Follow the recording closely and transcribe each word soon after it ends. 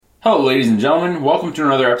Hello ladies and gentlemen, welcome to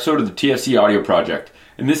another episode of the TFC Audio Project.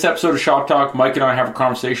 In this episode of Shop Talk, Mike and I have a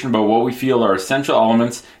conversation about what we feel are essential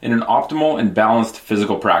elements in an optimal and balanced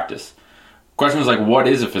physical practice. Questions like what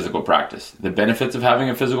is a physical practice, the benefits of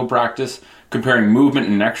having a physical practice, comparing movement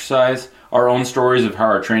and exercise, our own stories of how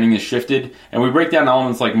our training is shifted, and we break down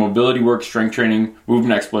elements like mobility work, strength training,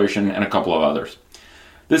 movement exploration, and a couple of others.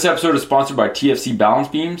 This episode is sponsored by TFC Balance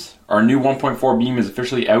Beams. Our new 1.4 beam is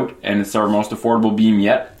officially out and it's our most affordable beam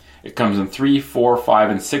yet. It comes in 3, 4, 5,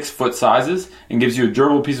 and 6 foot sizes and gives you a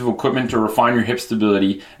durable piece of equipment to refine your hip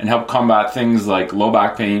stability and help combat things like low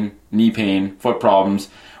back pain, knee pain, foot problems,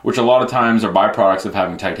 which a lot of times are byproducts of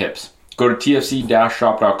having tight hips. Go to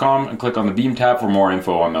tfc-shop.com and click on the beam tab for more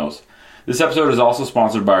info on those. This episode is also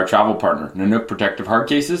sponsored by our travel partner, Nanook Protective Hard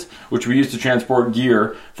Cases, which we use to transport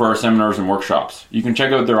gear for our seminars and workshops. You can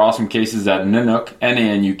check out their awesome cases at Nanook,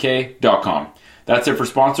 Nanuk.com. That's it for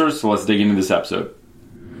sponsors, so let's dig into this episode.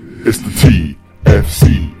 It's the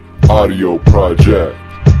TFC Audio Project.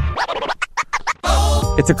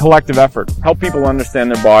 It's a collective effort. Help people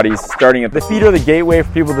understand their bodies, starting at the feet are the gateway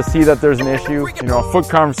for people to see that there's an issue. You know, a foot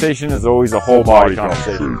conversation is always a whole body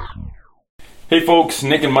conversation. Hey folks,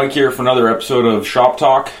 Nick and Mike here for another episode of Shop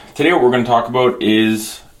Talk. Today what we're going to talk about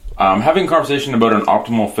is having a conversation about an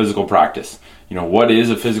optimal physical practice. You know, what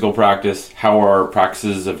is a physical practice? How our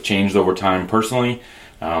practices have changed over time personally?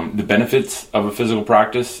 The benefits of a physical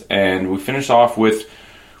practice, and we finish off with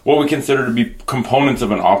what we consider to be components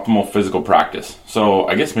of an optimal physical practice. So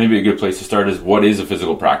I guess maybe a good place to start is what is a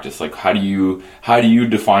physical practice? Like how do you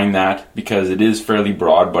define that? Because it is fairly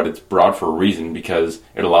broad, but it's broad for a reason because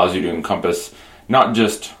it allows you to encompass not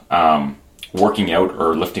just working out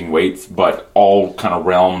or lifting weights, but all kind of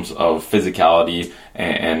realms of physicality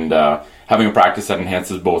and having a practice that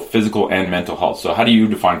enhances both physical and mental health. So how do you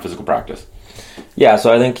define physical practice? Yeah,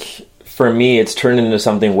 so I think for me, it's turned into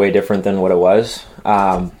something way different than what it was.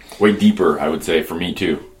 Way deeper, I would say, for me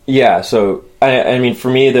too. Yeah, so I mean, for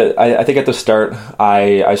me, I think at the start,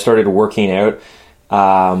 I started working out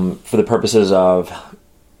for the purposes of,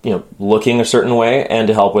 you know, looking a certain way and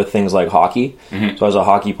to help with things like hockey. Mm-hmm. So I was a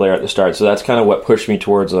hockey player at the start, so that's kind of what pushed me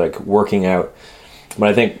towards like working out. But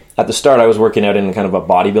I think at the start I was working out in kind of a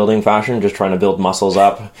bodybuilding fashion, just trying to build muscles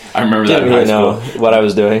up. I remember that. Didn't really know what I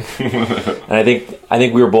was doing, and I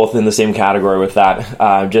think we were both in the same category with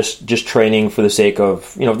that. Just training for the sake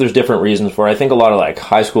of, you know, there's different reasons for it. I think a lot of like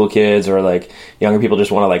high school kids or like younger people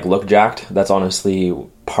just want to like look jacked. That's honestly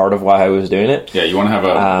part of why I was doing it. Yeah, you want to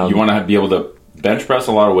have you want to be able to bench press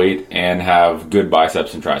a lot of weight and have good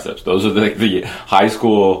biceps and triceps. Those are the high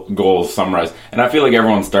school goals summarized, and I feel like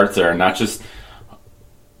everyone starts there, and not just.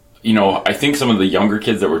 You know, I think some of the younger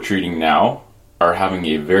kids that we're treating now are having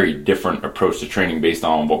a very different approach to training based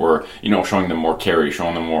on what we're, you know, showing them more carry,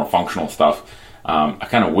 showing them more functional stuff. I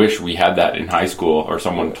kind of wish we had that in high school, or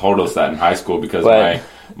someone told us that in high school, because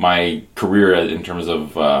my career in terms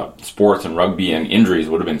of sports and rugby and injuries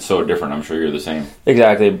would have been so different. I'm sure you're the same.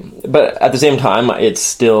 Exactly. But at the same time, it's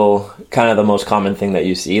still kind of the most common thing that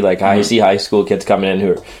you see. Like, I see high school kids coming in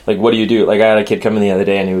who are like, what do you do? Like, I had a kid come in the other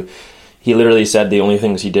day and he literally said the only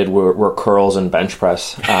things he did were curls and bench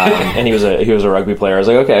press, and he was a rugby player. I was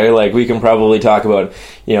like, okay, like we can probably talk about,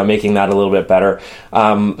 you know, making that a little bit better.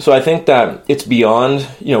 So I think that it's beyond,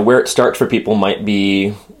 you know, where it starts for people might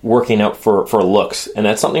be working out for looks, and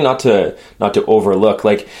that's something not to overlook.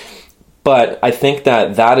 Like, but I think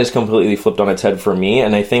that is completely flipped on its head for me,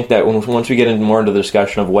 and I think that once we get more into the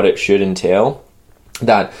discussion of what it should entail,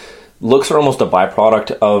 that looks are almost a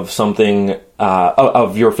byproduct of something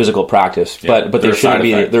of your physical practice, yeah, but there shouldn't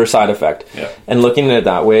be they're a side effect. Yeah. And looking at it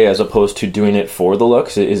that way as opposed to doing it for the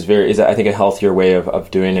looks is I think a healthier way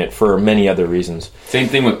of doing it for many other reasons. Same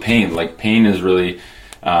thing with pain. Like pain is really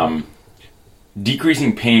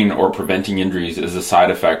decreasing pain or preventing injuries is a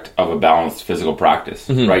side effect of a balanced physical practice,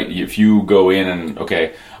 right? If you go in and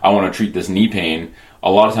okay, I want to treat this knee pain.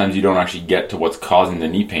 A lot of times you don't actually get to what's causing the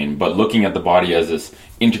knee pain, but looking at the body as this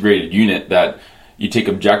integrated unit that you take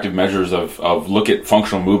objective measures of look at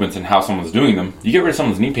functional movements and how someone's doing them, you get rid of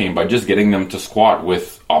someone's knee pain by just getting them to squat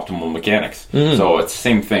with optimal mechanics. So it's the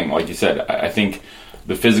same thing. Like you said, I think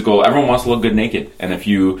the physical, everyone wants to look good naked, and if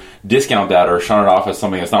you discount that or shun it off as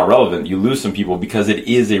something that's not relevant, you lose some people because it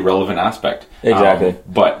is a relevant aspect. Exactly.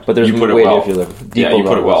 But there's you put it way well. you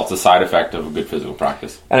put it well. It's a side effect of a good physical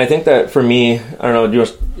practice. And I think that for me, I don't know,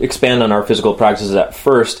 just expand on our physical practices at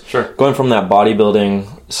first. Sure. Going from that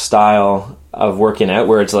bodybuilding style of working out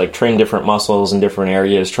where it's like train different muscles in different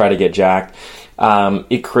areas, try to get jacked.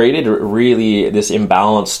 It created really this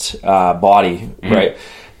imbalanced body, right?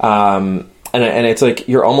 and it's like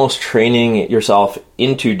you're almost training yourself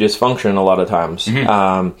into dysfunction a lot of times.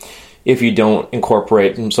 If you don't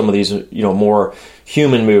incorporate some of these, more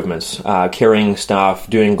human movements, carrying stuff,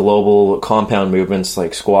 doing global compound movements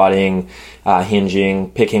like squatting,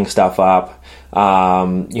 hinging, picking stuff up,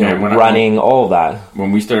 running, all of that.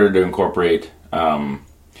 When we started to incorporate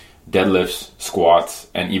deadlifts, squats,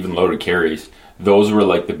 and even loaded carries, those were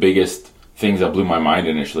like the biggest things that blew my mind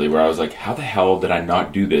initially, where I was like, how the hell did I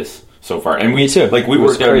not do this so far? And we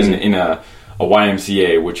worked out in a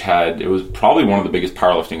YMCA, which it was probably one of the biggest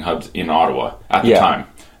powerlifting hubs in Ottawa at the time.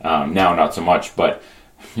 Now, not so much, but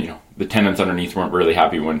the tenants underneath weren't really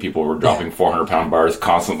happy when people were dropping 400-pound bars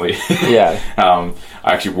constantly. I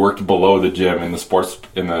actually worked below the gym in the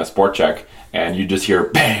sport check, and you just hear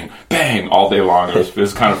bang, bang all day long. It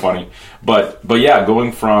was kind of funny, but yeah,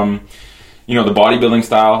 going from the bodybuilding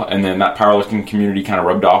style, and then that powerlifting community kind of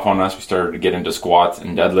rubbed off on us. We started to get into squats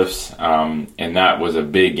and deadlifts, and that was a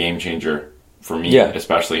big game changer for me,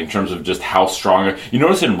 especially in terms of just how strong. You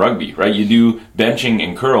notice it in rugby, right? You do benching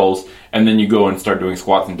and curls, and then you go and start doing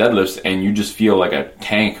squats and deadlifts, and you just feel like a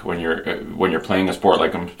tank when you're playing a sport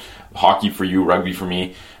like hockey for you, rugby for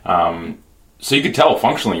me. So you could tell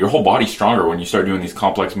functionally your whole body's stronger when you start doing these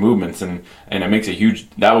complex movements, and it makes a huge.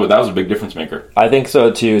 That was a big difference maker. I think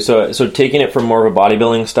so too. So taking it from more of a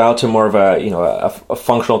bodybuilding style to more of a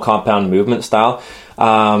functional compound movement style.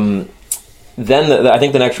 Then I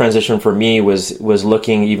think the next transition for me was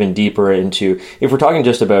looking even deeper into, if we're talking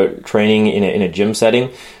just about training in a gym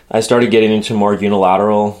setting, I started getting into more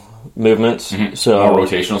unilateral movements. So more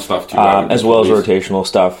rotational stuff too, as well as rotational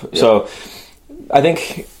stuff. Yeah. So I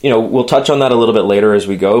think we'll touch on that a little bit later as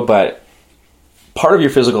we go, but part of your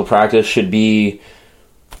physical practice should be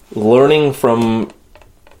learning from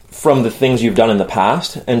the things you've done in the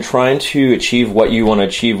past and trying to achieve what you want to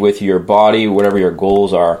achieve with your body, whatever your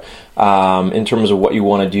goals are, in terms of what you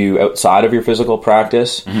want to do outside of your physical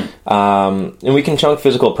practice. And we can chunk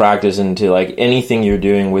physical practice into like anything you're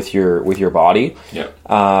doing with your body. Like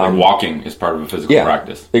walking is part of a physical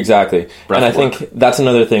practice. Exactly. And I think that's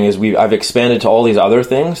another thing is I've expanded to all these other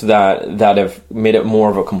things that have made it more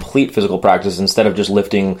of a complete physical practice instead of just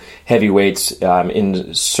lifting heavy weights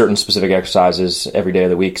in certain specific exercises every day of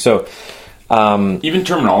the week. So even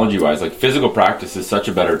terminology wise, like physical practice is such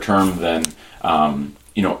a better term than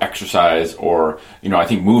exercise, or I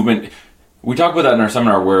think movement. We talk about that in our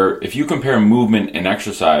seminar, where if you compare movement and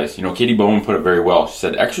exercise, Katie Bowman put it very well. She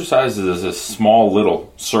said exercise is a small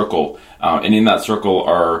little circle, and in that circle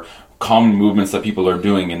are common movements that people are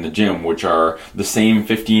doing in the gym, which are the same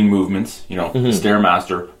 15 movements,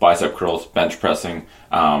 Stairmaster, bicep curls, bench pressing,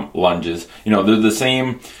 lunges. They're the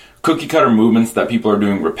same cookie cutter movements that people are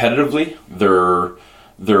doing repetitively.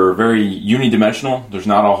 They're very unidimensional. There's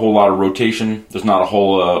not a whole lot of rotation. There's not a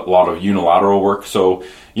whole lot of unilateral work. So,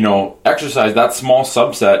 exercise, that small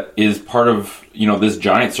subset is part of, this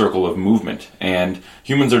giant circle of movement. And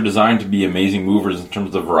humans are designed to be amazing movers in terms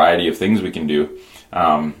of the variety of things we can do.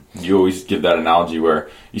 You always give that analogy where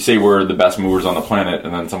you say we're the best movers on the planet,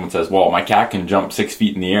 and then someone says, well, my cat can jump 6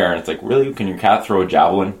 feet in the air. And it's like, really? Can your cat throw a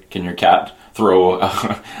javelin? Can your cat throw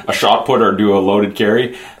a shot put or do a loaded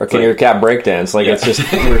carry? Or can your cat breakdance? It's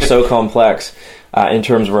just, we're so complex in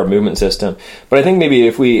terms of our movement system. But I think maybe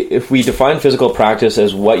if we define physical practice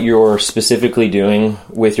as what you're specifically doing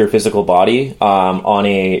with your physical body on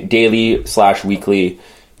a daily/weekly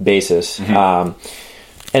basis,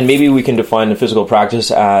 and maybe we can define the physical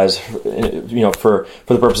practice as, for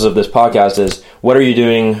the purposes of this podcast, is what are you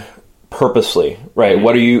doing purposely, right?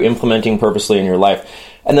 What are you implementing purposely in your life?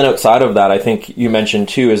 And then outside of that, I think you mentioned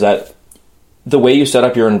too, is that the way you set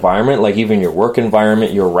up your environment, like even your work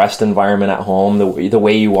environment, your rest environment at home, the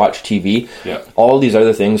way you watch TV, all of these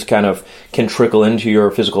other things kind of can trickle into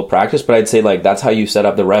your physical practice. But I'd say that's how you set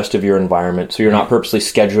up the rest of your environment. So you're not purposely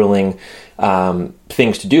scheduling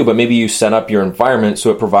things to do, but maybe you set up your environment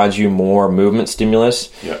so it provides you more movement stimulus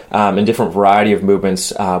and different variety of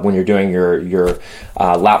movements when you're doing your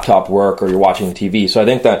laptop work or you're watching TV. So I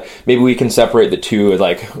think that maybe we can separate the two,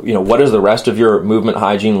 what does the rest of your movement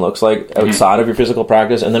hygiene looks like outside of your physical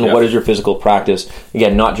practice, and then what is your physical practice?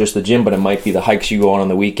 Again, not just the gym, but it might be the hikes you go on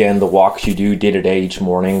the weekend, the walks you do day to day each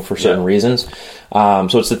morning for certain reasons.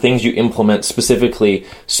 So it's the things you implement specifically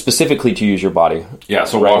to use your body. Yeah,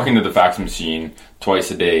 so walking to the fax machine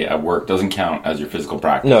twice a day at work doesn't count as your physical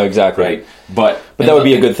practice. No, exactly. Right? But that would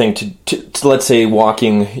be a good thing to let's say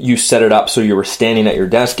walking, you set it up so you were standing at your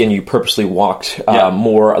desk and you purposely walked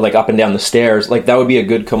more like up and down the stairs. Like that would be a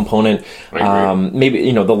good component.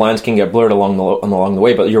 Maybe, the lines can get blurred along the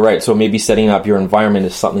way, but you're right. So maybe setting up your environment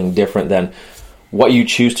is something different than what you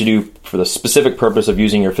choose to do for the specific purpose of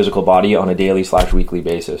using your physical body on a daily/weekly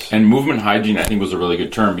basis. And movement hygiene, I think, was a really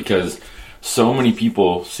good term, because so many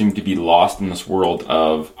people seem to be lost in this world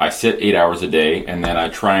of, I sit 8 hours a day and then I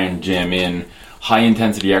try and jam in high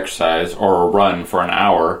intensity exercise or a run for an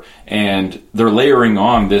hour, and they're layering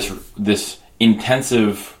on this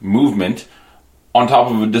intensive movement on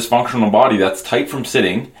top of a dysfunctional body that's tight from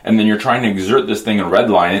sitting, and then you're trying to exert this thing and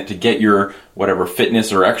redline it to get your whatever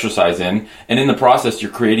fitness or exercise in, and in the process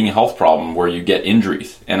you're creating a health problem where you get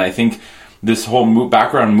injuries. And I think this whole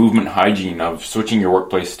background movement hygiene of switching your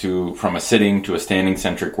workplace from a sitting to a standing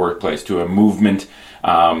centric workplace to a movement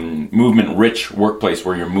rich workplace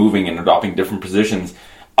where you're moving and adopting different positions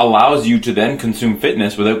allows you to then consume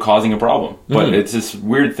fitness without causing a problem. But it's this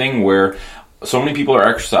weird thing where so many people are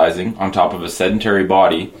exercising on top of a sedentary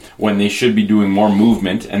body when they should be doing more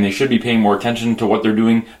movement, and they should be paying more attention to what they're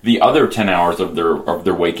doing the other 10 hours of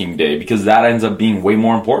their waking day, because that ends up being way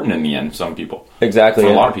more important in the end, some people. Exactly.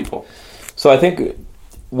 For a lot of people. So I think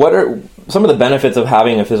what are some of the benefits of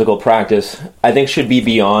having a physical practice, I think, should be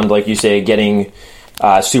beyond, like you say, getting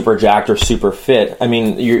super jacked or super fit. I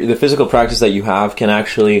mean, the physical practice that you have can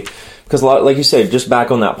actually, because like you said, just back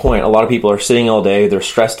on that point, a lot of people are sitting all day, they're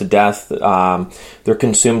stressed to death, they're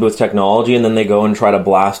consumed with technology, and then they go and try to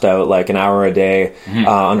blast out like an hour a day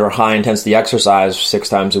under high intensity exercise 6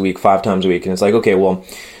 times a week, 5 times a week. And it's like, okay, well,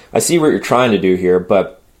 I see what you're trying to do here,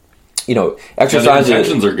 but exercise. The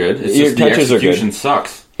intentions are good. It's just the execution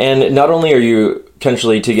sucks. And not only are you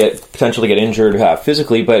potentially to get injured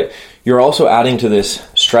physically, but you're also adding to this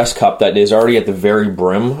stress cup that is already at the very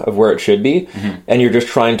brim of where it should be, and you're just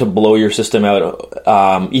trying to blow your system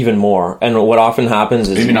out even more. And what often happens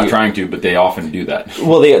is maybe not trying to, but they often do that.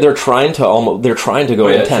 Well, they're trying to go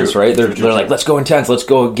intense, true. Right? They're like, let's go intense, let's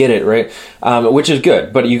go get it, right? Which is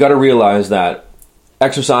good, but you got to realize that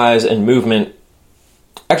exercise and movement.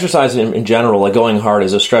 Exercise in general, like going hard,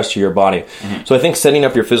 is a stress to your body. So I think setting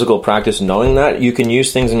up your physical practice, knowing that, you can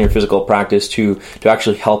use things in your physical practice to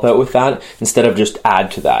actually help out with that instead of just add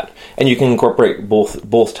to that. And you can incorporate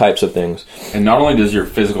both types of things. And not only does your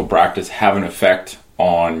physical practice have an effect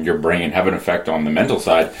on your brain, have an effect on the mental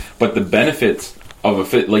side, but the benefits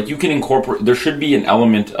of you can incorporate, there should be an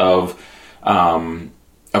element of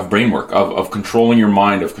brain work, of controlling your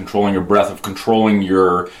mind, of controlling your breath, of controlling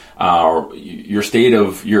your state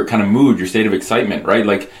of, your kind of mood, your state of excitement, right?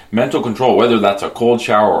 Like mental control, whether that's a cold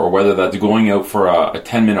shower or whether that's going out for a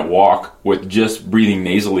 10-minute walk with just breathing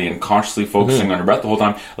nasally and consciously focusing on your breath the whole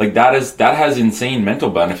time. Like that has insane mental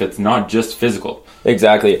benefits, not just physical.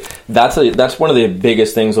 Exactly. That's one of the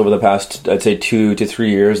biggest things over the past, I'd say 2 to 3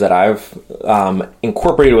 years that I've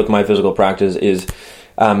incorporated with my physical practice is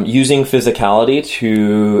using physicality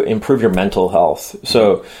to improve your mental health.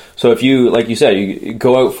 So if you, like you said, you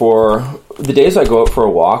go out for, the days I go out for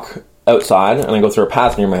a walk outside and I go through a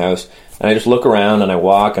path near my house and I just look around and I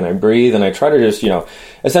walk and I breathe and I try to just,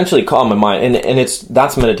 essentially calm my mind. And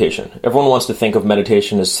that's meditation. Everyone wants to think of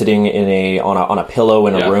meditation as sitting on a pillow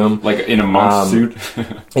in a room. Like in a monk's suit.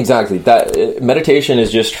 Exactly. That meditation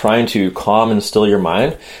is just trying to calm and still your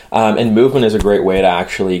mind. And movement is a great way to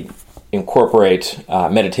actually incorporate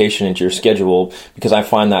meditation into your schedule, because I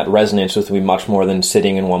find that resonates with me much more than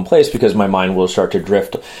sitting in one place, because my mind will start to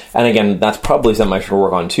drift. And again, that's probably something I should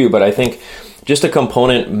work on too, but I think just a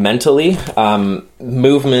component mentally,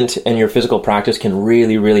 movement and your physical practice can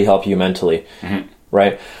really, really help you mentally.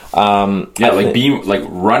 Right? Like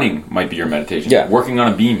running might be your meditation. Yeah. Working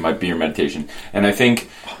on a beam might be your meditation. And I think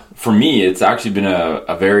for me, it's actually been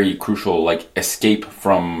a very crucial escape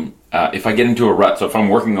from if I get into a rut. So if I'm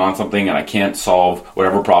working on something and I can't solve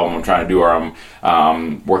whatever problem I'm trying to do, or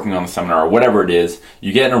I'm working on the seminar or whatever it is,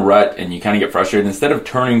 you get in a rut and you kind of get frustrated. Instead of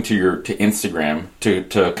turning to Instagram to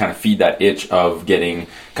kind of feed that itch of getting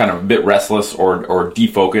kind of a bit restless or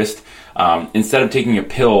defocused, instead of taking a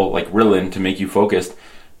pill like Ritalin to make you focused,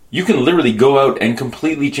 you can literally go out and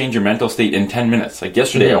completely change your mental state in 10 minutes. Like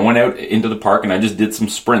yesterday, I went out into the park and I just did some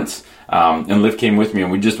sprints. And Liv came with me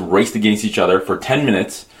and we just raced against each other for 10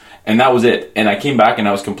 minutes. And that was it. And I came back and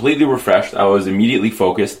I was completely refreshed. I was immediately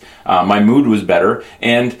focused. My mood was better.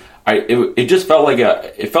 And it just felt like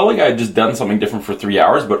I had just done something different for 3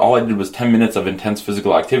 hours, but all I did was 10 minutes of intense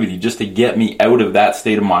physical activity just to get me out of that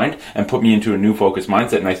state of mind and put me into a new focused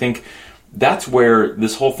mindset. And I think that's where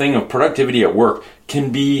this whole thing of productivity at work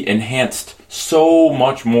can be enhanced so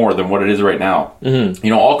much more than what it is right now.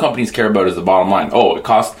 All companies care about is the bottom line. Oh, it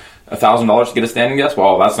costs $1,000 to get a standing desk?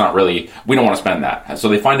 Well, that's not really, we don't want to spend that. So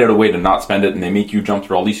they find out a way to not spend it, and they make you jump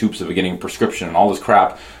through all these hoops of getting a prescription and all this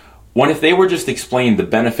crap. When if they were just explained the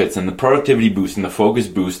benefits and the productivity boost and the focus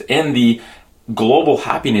boost and the global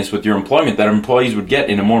happiness with your employment that employees would get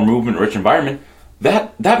in a more movement-rich environment,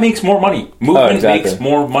 that makes more money. Movement makes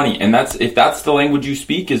more money. And if that's the language you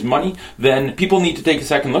speak is money, then people need to take a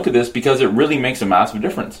second look at this, because it really makes a massive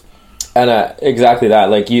difference. And exactly that.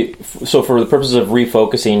 So for the purposes of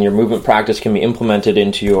refocusing, your movement practice can be implemented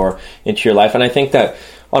into your life. And I think that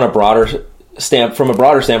from a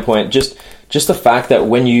broader standpoint, just the fact that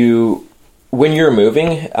when you're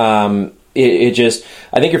moving, I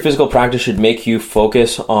think your physical practice should make you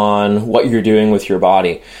focus on what you're doing with your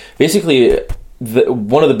body. Basically,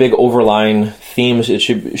 one of the big overlying themes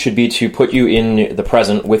should be to put you in the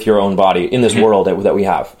present with your own body in this world that we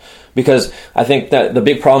have. Because I think that the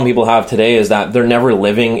big problem people have today is that they're never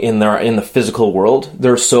living in the physical world.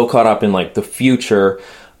 They're so caught up in like the future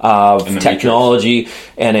of technology,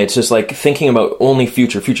 and it's just like thinking about only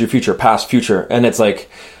future, past, future, and it's like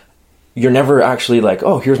you're never actually like,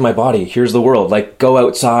 oh, here's my body, here's the world, like go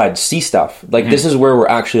outside, see stuff. Like this is where we're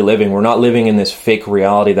actually living. We're not living in this fake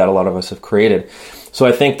reality that a lot of us have created. So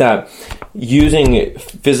I think that using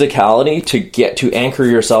physicality to anchor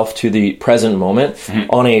yourself to the present moment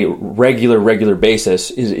on a regular basis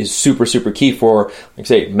is super, super key for, like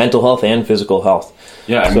say, mental health and physical health.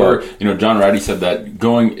 Yeah, and John Ratty said that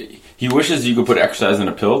he wishes you could put exercise in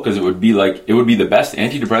a pill, because it would be the best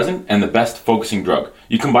antidepressant and the best focusing drug.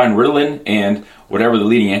 You combine Ritalin and whatever the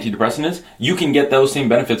leading antidepressant is, you can get those same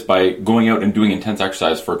benefits by going out and doing intense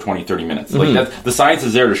exercise for 20-30 minutes. Like the science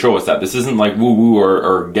is there to show us that. This isn't like woo-woo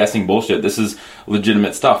or guessing bullshit. This is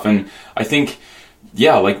legitimate stuff. And I think,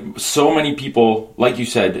 like so many people, like you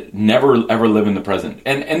said, never ever live in the present.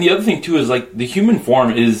 And the other thing too is like the human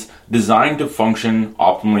form is designed to function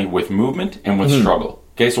optimally with movement and with struggle.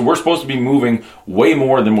 Okay, so we're supposed to be moving way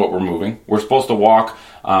more than what we're moving. We're supposed to walk,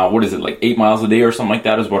 8 miles a day or something like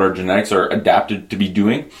that is what our genetics are adapted to be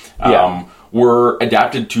doing. We're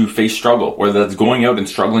adapted to face struggle, whether that's going out and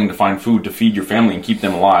struggling to find food to feed your family and keep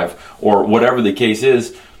them alive, or whatever the case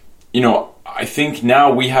is. I think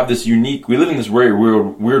now we live in this very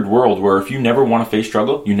weird world where if you never want to face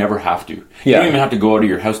struggle, you never have to. You don't even have to go out of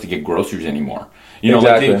your house to get groceries anymore.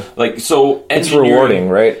 Exactly. So it's rewarding,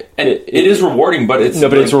 right? And it is rewarding, but it's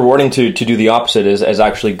it's rewarding to do the opposite, as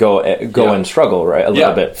actually go and struggle, right? A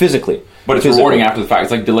little bit physically. But it's rewarding after the fact.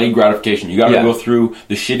 It's like delayed gratification. You got to go through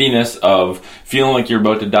the shittiness of feeling like you're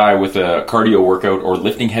about to die with a cardio workout or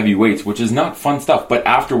lifting heavy weights, which is not fun stuff. But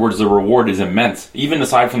afterwards, the reward is immense, even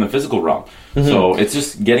aside from the physical realm. So it's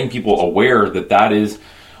just getting people aware that is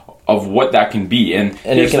of what that can be. And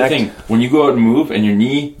here's the thing. When you go out and move and your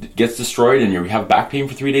knee gets destroyed and you have back pain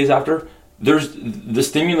for 3 days after, there's the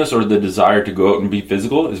stimulus or the desire to go out and be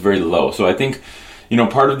physical is very low. So I think,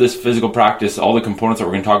 part of this physical practice, all the components that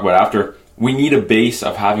we're going to talk about after, we need a base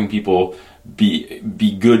of having people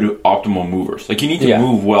be good, optimal movers. Like you need to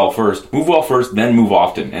move well first, then move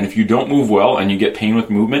often. And if you don't move well and you get pain with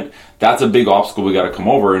movement, that's a big obstacle we got to come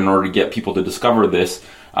over in order to get people to discover this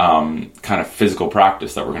kind of physical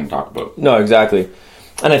practice that we're going to talk about. No, exactly.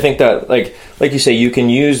 And I think that, like you say, you can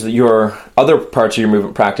use your other parts of your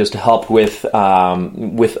movement practice to help with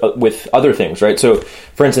other things, right? So,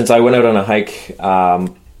 for instance, I went out on a hike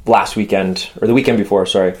last weekend, or the weekend before,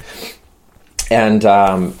 sorry. And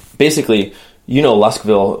basically,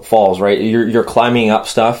 Luskville Falls, right? You're climbing up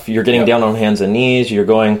stuff. You're getting down on hands and knees. You're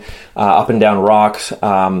going up and down rocks.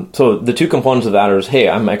 So the two components of that is, hey,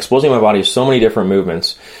 I'm exposing my body to so many different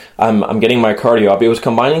movements. I'm getting my cardio up. It was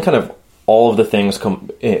combining kind of all of the things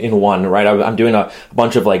in one, right? I'm doing a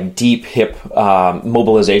bunch of like deep hip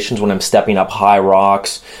mobilizations when I'm stepping up high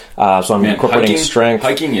rocks. So I'm incorporating strength.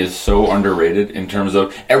 Hiking is so underrated in terms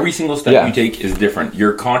of every single step you take is different.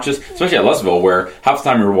 You're conscious, especially at Lusville, where half the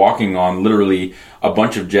time you're walking on literally a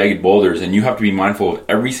bunch of jagged boulders, and you have to be mindful of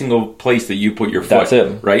every single place that you put your foot. That's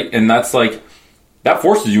it. Right? And that's like, that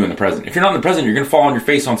forces you in the present. If you're not in the present, you're going to fall on your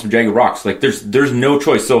face on some jagged rocks. Like there's no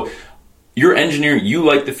choice. So you're engineering, you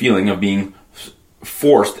like the feeling of being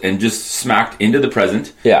forced and just smacked into the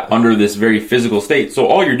present under this very physical state. So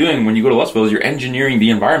all you're doing when you go to Lusville is you're engineering the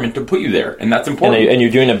environment to put you there, and that's important. And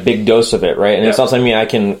you're doing a big dose of it, right? And it's not something I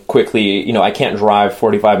can quickly, I can't drive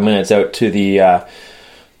 45 minutes out to the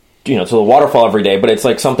to the waterfall every day, but it's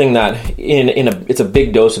like something that it's a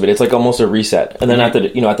big dose of it. It's like almost a reset. And then at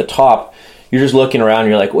the top, you're just looking around and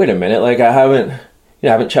you're like, wait a minute, like I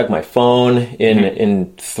haven't checked my phone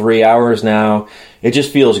in 3 hours now. It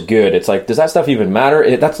just feels good. It's like, does that stuff even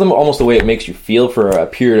matter? That's almost the way it makes you feel for a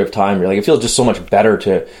period of time. You're like, it feels just so much better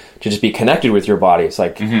to just be connected with your body. It's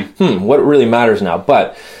like, what really matters now?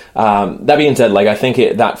 But that being said, like I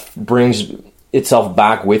think that brings itself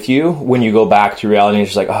back with you when you go back to reality. And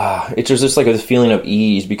it's just like, it's just like a feeling of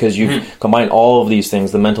ease because you've combined all of these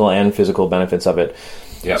things, the mental and physical benefits of it.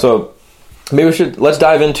 Yeah. So maybe let's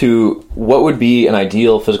dive into what would be an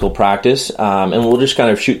ideal physical practice, and we'll just kind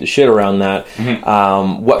of shoot the shit around that.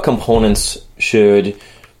 What components should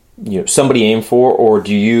somebody aim for, or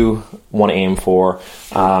do you want to aim for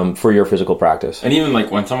your physical practice? And even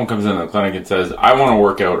like when someone comes into the clinic and says, I want to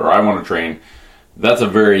work out or I want to train, that's a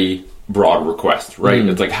very broad request, right?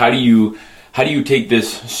 It's like, how do you take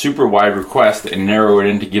this super wide request and narrow it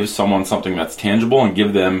in to give someone something that's tangible and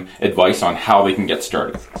give them advice on how they can get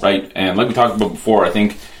started, right? And like we talked about before, I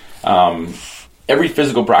think every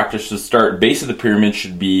physical practice should start, base of the pyramid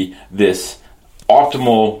should be this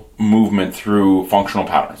optimal movement through functional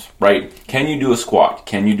patterns, right? Can you do a squat?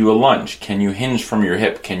 Can you do a lunge? Can you hinge from your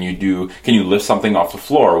hip? Can you lift something off the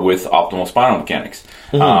floor with optimal spinal mechanics?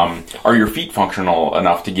 Are your feet functional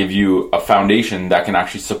enough to give you a foundation that can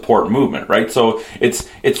actually support movement, right? So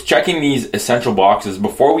it's checking these essential boxes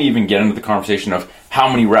before we even get into the conversation of how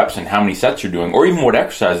many reps and how many sets you're doing, or even what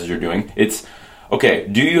exercises you're doing. It's, okay,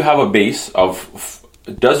 do you have a base of,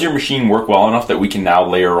 does your machine work well enough that we can now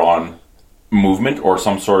layer on movement or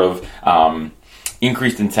some sort of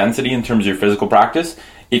increased intensity in terms of your physical practice?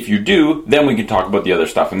 If you do, then we can talk about the other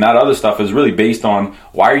stuff. And that other stuff is really based on,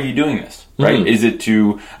 why are you doing this, right? Is it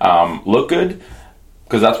to look good?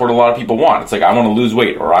 Because that's what a lot of people want. It's like, I want to lose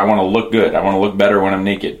weight, or I want to look good. I want to look better when I'm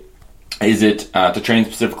naked. Is it to train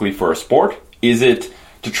specifically for a sport? Is it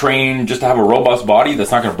to train just to have a robust body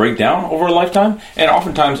that's not going to break down over a lifetime? And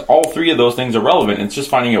oftentimes all three of those things are relevant. It's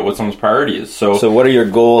just finding out what someone's priority is. So what are your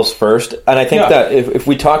goals first? And I think that if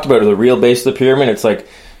we talked about the real base of the pyramid, it's like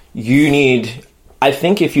I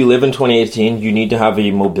think if you live in 2018, you need to have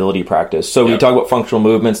a mobility practice. So we talk about functional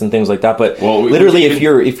movements and things like that, but literally if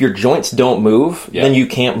your joints don't move, then you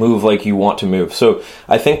can't move like you want to move. So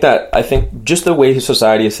I think just the way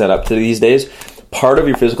society is set up to these days, part of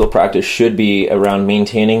your physical practice should be around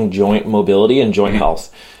maintaining joint mobility and joint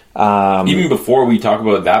health. Even before we talk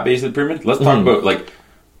about that base of the pyramid, let's talk about like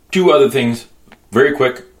two other things very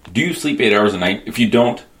quick. Do you sleep 8 hours a night? If you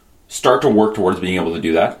don't, start to work towards being able to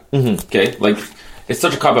do that. Okay? Like, it's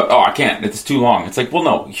such a cop-out, I can't, it's too long. It's like, well,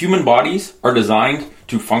 no, human bodies are designed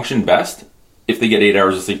to function best if they get 8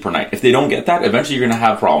 hours of sleep per night. If they don't get that, eventually you're going to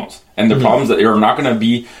have problems. And the problems that are not going to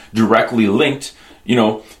be directly linked,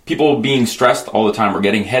 people being stressed all the time or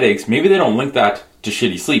getting headaches, maybe they don't link that to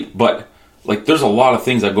shitty sleep, but like there's a lot of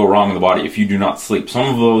things that go wrong in the body if you do not sleep. Some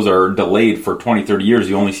of those are delayed for 20, 30 years,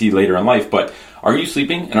 you only see later in life, but are you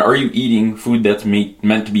sleeping and are you eating food that's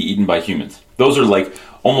meant to be eaten by humans? Those are like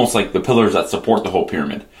almost like the pillars that support the whole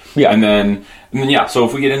pyramid. Yeah. And then so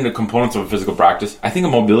if we get into components of a physical practice, I think a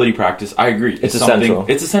mobility practice, I agree. It's essential.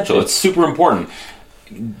 It's essential. It's super important.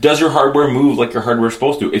 Does your hardware move like your hardware is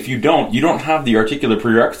supposed to? If you don't have the articular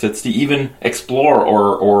prerequisites to even explore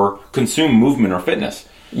or consume movement or fitness.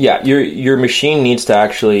 Yeah, your machine needs to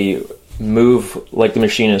actually move like the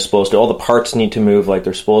machine is supposed to. All the parts need to move like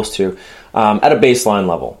they're supposed to at a baseline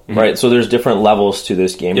level, right? So there's different levels to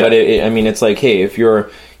this game. But it's like, hey,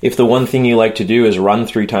 if the one thing you like to do is run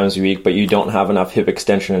 3 times a week, but you don't have enough hip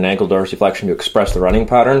extension and ankle dorsiflexion to express the running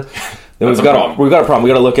pattern, then we've got a problem. We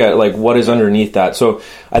got to look at like what is underneath that. So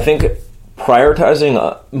I think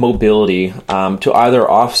prioritizing mobility to either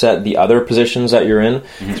offset the other positions that you're in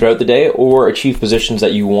throughout the day or achieve positions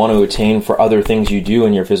that you want to attain for other things you do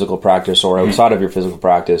in your physical practice or outside of your physical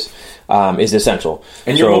practice is essential.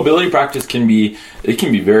 And your mobility practice can be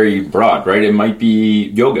very broad, right? It might be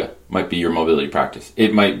yoga, might be your mobility practice.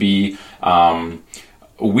 It might be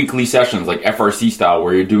weekly sessions like FRC style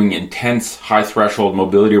where you're doing intense high threshold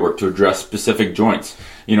mobility work to address specific joints.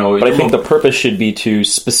 But I think the purpose should be to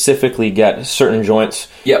specifically get certain joints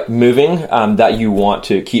moving that you want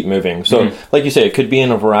to keep moving. So like you say, it could be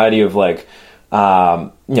in a variety of like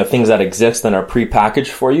things that exist and are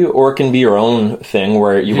pre-packaged for you, or it can be your own thing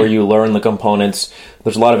where you learn the components.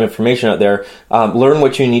 There's a lot of information out there. Learn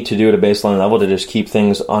what you need to do at a baseline level to just keep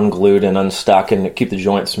things unglued and unstuck and keep the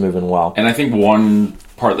joints moving well. And I think one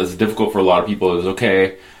part that's difficult for a lot of people is,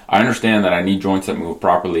 okay, I understand that I need joints that move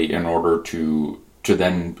properly in order to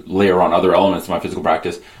then layer on other elements of my physical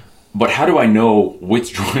practice. But how do I know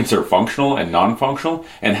which joints are functional and non-functional?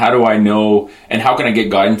 And how do I know, and how can I get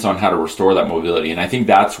guidance on how to restore that mobility? And I think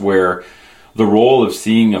that's where the role of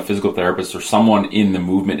seeing a physical therapist or someone in the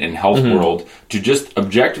movement and health world to just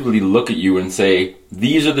objectively look at you and say,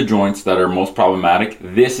 these are the joints that are most problematic.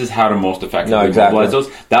 This is how to most effectively mobilize those.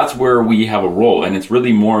 That's where we have a role. And it's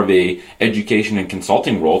really more of a education and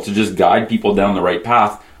consulting role to just guide people down the right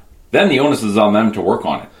path then the onus is on them to work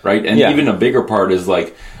on it, right? And even a bigger part is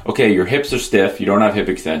like, okay, your hips are stiff, you don't have hip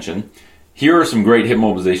extension. Here are some great hip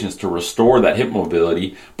mobilizations to restore that hip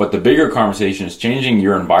mobility, but the bigger conversation is changing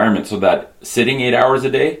your environment so that sitting 8 hours a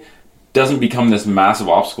day doesn't become this massive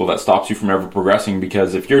obstacle that stops you from ever progressing.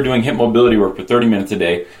 Because if you're doing hip mobility work for 30 minutes a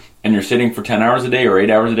day and you're sitting for 10 hours a day or 8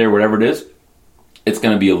 hours a day or whatever it is, it's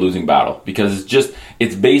going to be a losing battle, because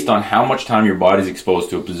it's based on how much time your body's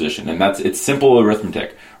exposed to a position. And it's simple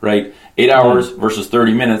arithmetic, right? 8 hours versus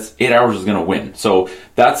 30 minutes, 8 hours is going to win. So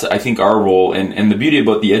that's, I think, our role. And the beauty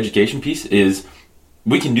about the education piece is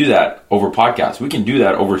we can do that over podcasts. We can do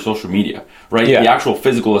that over social media, right? The actual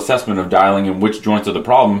physical assessment of dialing in which joints are the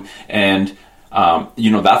problem. And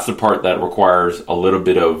that's the part that requires a little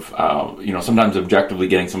bit of, sometimes objectively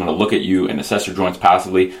getting someone to look at you and assess your joints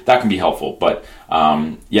passively. That can be helpful. But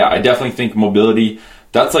I definitely think mobility,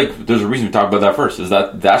 that's like, there's a reason we talk about that first, is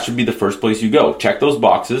that should be the first place you go. Check those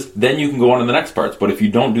boxes, then you can go on to the next parts. But if you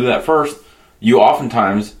don't do that first, you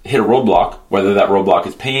oftentimes hit a roadblock, whether that roadblock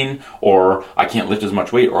is pain or I can't lift as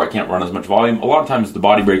much weight or I can't run as much volume. A lot of times the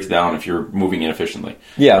body breaks down if you're moving inefficiently.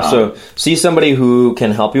 Yeah, so see somebody who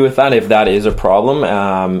can help you with that if that is a problem.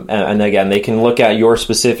 And again, they can look at your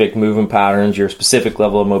specific movement patterns, your specific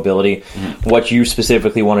level of mobility, what you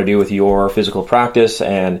specifically want to do with your physical practice,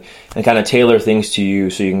 and kind of tailor things to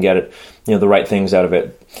you so you can get it, the right things out of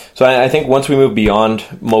it. So I think once we move beyond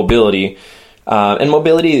mobility, and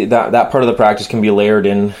mobility, that part of the practice can be layered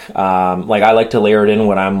in. Like I like to layer it in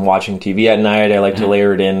when I'm watching TV at night. I like to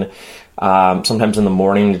layer it in sometimes in the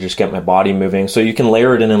morning to just get my body moving. So you can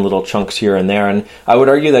layer it in little chunks here and there. And I would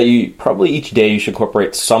argue that you probably each day you should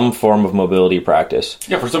incorporate some form of mobility practice.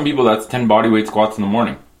 Yeah, for some people that's 10 bodyweight squats in the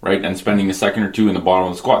morning, right? And spending a second or two in the bottom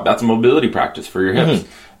of the squat. That's a mobility practice for your hips.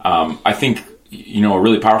 I think a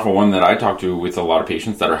really powerful one that I talk to with a lot of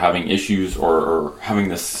patients that are having issues or having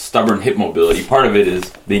this stubborn hip mobility, part of it is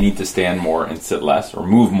they need to stand more and sit less, or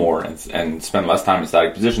move more and spend less time in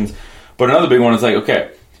static positions. But another big one is like,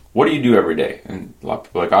 okay, what do you do every day? And a lot of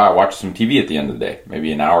people are like, I watch some TV at the end of the day,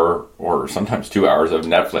 maybe an hour or sometimes 2 hours of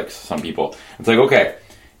Netflix, some people. It's like, okay,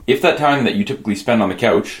 if that time that you typically spend on the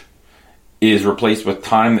couch is replaced with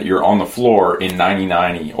time that you're on the floor in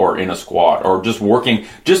 90-90 or in a squat or just working,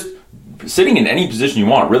 just sitting in any position you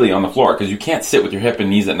want, really, on the floor, because you can't sit with your hip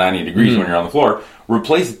and knees at 90 degrees when you're on the floor.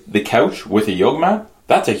 Replace the couch with a yoga mat.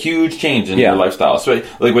 That's a huge change in your lifestyle. So,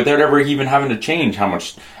 like, without ever even having to change how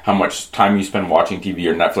much time you spend watching TV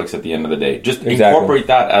or Netflix at the end of the day. Just incorporate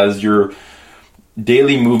that as your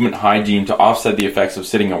daily movement hygiene to offset the effects of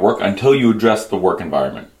sitting at work until you address the work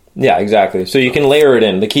environment. Yeah, exactly. So you can layer it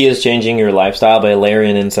in. The key is changing your lifestyle by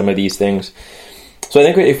layering in some of these things. So I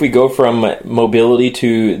think if we go from mobility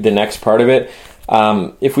to the next part of it,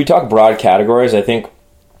 if we talk broad categories, I think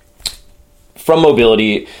from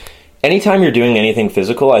mobility, anytime you're doing anything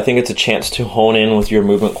physical, I think it's a chance to hone in with your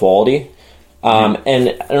movement quality. And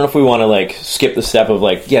I don't know if we want to skip the step of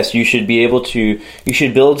yes, you should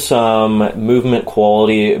build some movement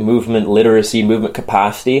quality, movement literacy, movement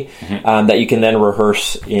capacity that you can then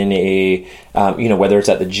rehearse in a, whether it's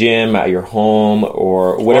at the gym, at your home,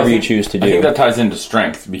 or whatever you choose to do. I think that ties into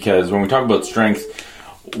strength, because when we talk about strength,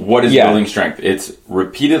 what is building strength? It's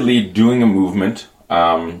repeatedly doing a movement.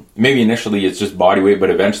 Maybe initially it's just body weight,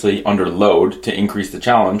 but eventually under load to increase the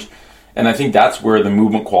challenge. And I think that's where the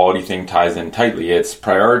movement quality thing ties in tightly. It's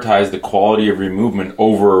prioritize the quality of your movement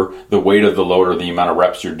over the weight of the load or the amount of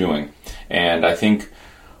reps you're doing. And I think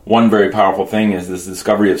one very powerful thing is this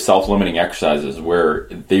discovery of self-limiting exercises, where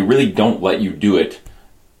they really don't let you do it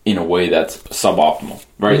in a way that's suboptimal,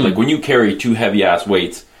 right? Like when you carry 2 heavy-ass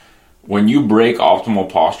weights, when you break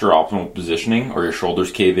optimal posture, optimal positioning, or your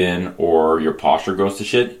shoulders cave in, or your posture goes to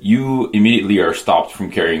shit, you immediately are stopped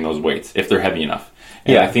from carrying those weights if they're heavy enough.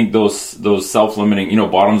 And I think those self-limiting,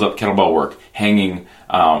 bottoms up kettlebell work, hanging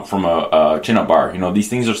from a chin-up bar, these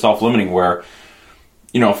things are self-limiting where,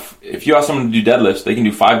 if you ask someone to do deadlifts, they can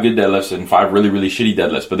do 5 good deadlifts and 5 really, really shitty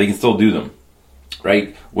deadlifts, but they can still do them,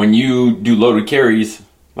 right? When you do loaded carries,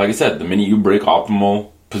 like I said, the minute you break optimal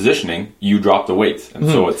positioning, you drop the weights. And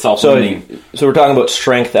so it's self-limiting. So we're talking about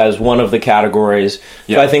strength as one of the categories.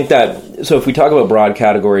 Yeah. So I think if we talk about broad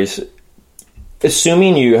categories,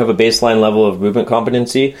 assuming you have a baseline level of movement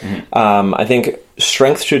competency, I think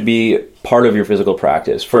strength should be part of your physical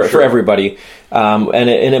practice for everybody, and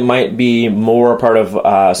it might be more a part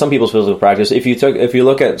of some people's physical practice. If you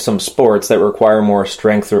look at some sports that require more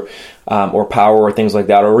strength or power or things like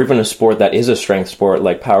that, or even a sport that is a strength sport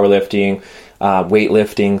like powerlifting,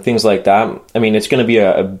 weightlifting, things like that. I mean, it's going to be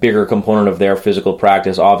a bigger component of their physical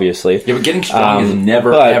practice, obviously. Yeah, but getting strong is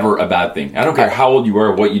never ever a bad thing. I don't care how old you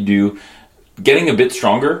are, what you do. getting a bit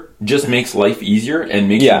stronger just makes life easier and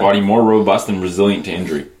makes your body more robust and resilient to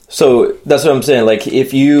injury. So that's what I'm saying. Like,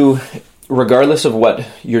 if you, regardless of what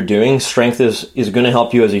you're doing, strength is going to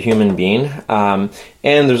help you as a human being. And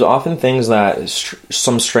there's often things that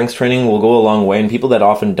some strength training will go a long way, and people that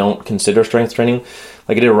often don't consider strength training.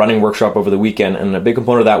 Like, I did a running workshop over the weekend, and a big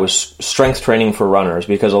component of that was strength training for runners,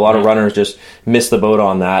 because a lot of runners just miss the boat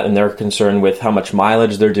on that, and they're concerned with how much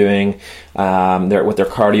mileage they're doing, what their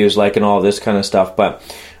cardio is like, and all this kind of stuff. But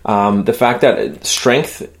the fact that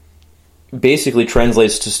strength basically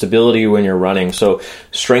translates to stability when you're running. So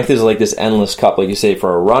strength is like this endless cup, like you say,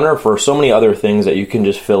 for a runner, for so many other things that you can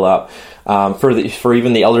just fill up. For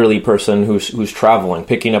even the elderly person who's traveling,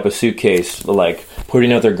 picking up a suitcase, like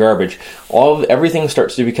putting out their garbage, everything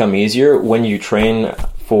starts to become easier when you train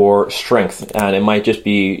for strength. And it might just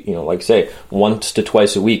be, like say, once to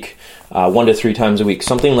twice a week, 1 to 3 times a week,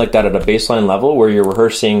 something like that at a baseline level where you're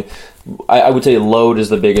rehearsing. I would say load is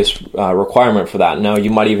the biggest requirement for that. Now,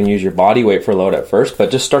 you might even use your body weight for load at first,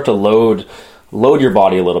 but just start to load your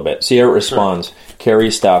body a little bit, see how it responds. Sure.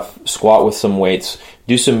 Carry stuff, squat with some weights,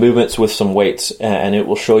 do some movements with some weights, and it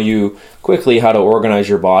will show you quickly how to organize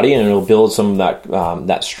your body, and it'll build some of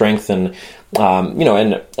that strength. And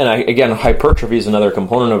again, hypertrophy is another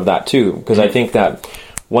component of that too, because I think that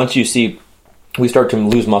once we start to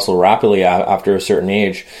lose muscle rapidly after a certain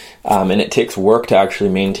age, and it takes work to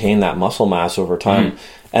actually maintain that muscle mass over time.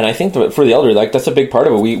 And I think that for the elderly, like, that's a big part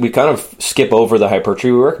of it. We kind of skip over the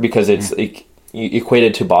hypertrophy work because it's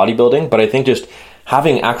equated to bodybuilding, but I think just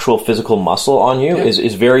having actual physical muscle on you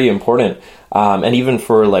is very important. And even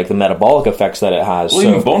for like the metabolic effects that it has. Well,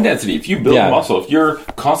 even bone density. If you build muscle, if you're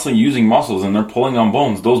constantly using muscles and they're pulling on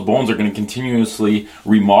bones, those bones are going to continuously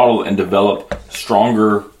remodel and develop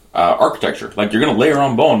stronger architecture. Like, you're going to layer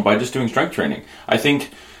on bone by just doing strength training. I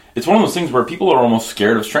think it's one of those things where people are almost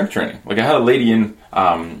scared of strength training. Like, I had a lady in,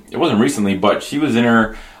 it wasn't recently, but she was in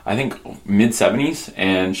her, I think, mid-70s,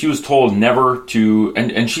 and she was told never to,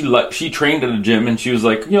 and she trained at a gym, and she was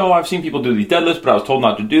like, I've seen people do these deadlifts, but I was told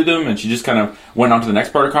not to do them, and she just kind of went on to the next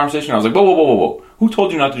part of the conversation. I was like, whoa, who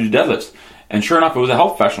told you not to do deadlifts? And sure enough, it was a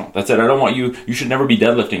health professional that said, you should never be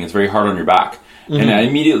deadlifting, it's very hard on your back. Mm-hmm. And I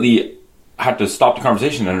immediately had to stop the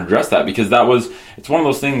conversation and address that, because it's one of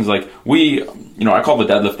those things, like, I call the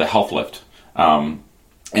deadlift the health lift. And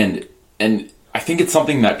I think it's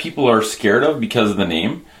something that people are scared of because of the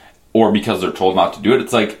name, or because they're told not to do it.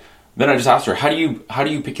 It's like, then I just asked her, how do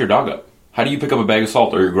you pick your dog up? How do you pick up a bag of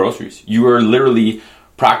salt or your groceries? You are literally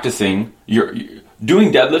practicing, you're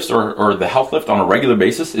doing deadlifts or the health lift on a regular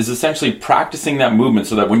basis is essentially practicing that movement,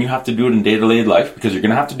 so that when you have to do it in day-to-day life, because you're going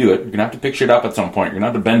to have to do it, you're going to have to pick shit up at some point, you're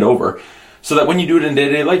going to have to bend over, so that when you do it in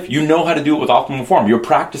day-to-day life, you know how to do it with optimal form. You're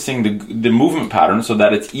practicing the movement pattern so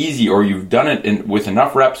that it's easy, or you've done it with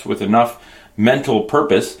enough reps, with enough mental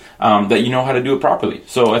purpose, that you know how to do it properly.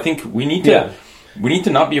 So I think we need to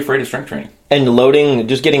not be afraid of strength training. And loading,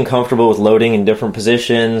 just getting comfortable with loading in different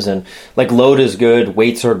positions, and like, load is good,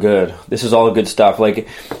 weights are good. This is all good stuff. Like,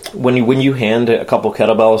 when you hand a couple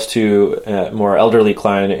kettlebells to a more elderly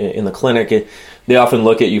client in the clinic, they often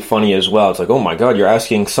look at you funny as well. It's like, oh my God, you're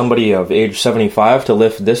asking somebody of age 75 to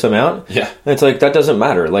lift this amount? Yeah. And it's like, that doesn't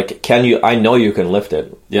matter. Like, I know you can lift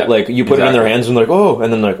it. Yeah. Like, you put it in their hands and they're like, oh,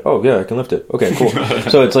 and then like, oh yeah, I can lift it. Okay, cool.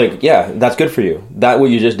 So it's like, yeah, that's good for you. That what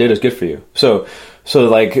you just did is good for you. So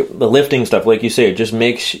like, the lifting stuff, like you say, it just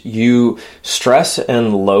makes you, stress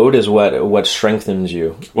and load is what strengthens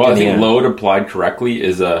you. Well, I think load applied correctly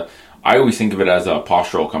I always think of it as a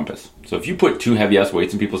postural compass. So if you put 2 heavy ass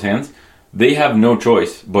weights in people's hands, they have no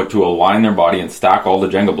choice but to align their body and stack all the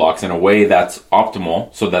Jenga blocks in a way that's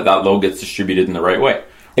optimal, so that load gets distributed in the right way. Right?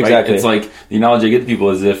 Exactly. It's like, the analogy I give to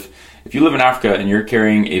people is if you live in Africa and you're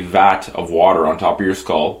carrying a vat of water on top of your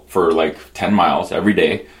skull for like 10 miles every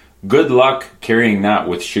day, good luck carrying that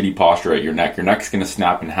with shitty posture at your neck. Your neck's going to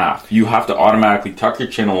snap in half. You have to automatically tuck your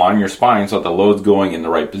chin, align your spine so that the load's going in the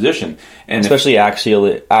right position. And especially axial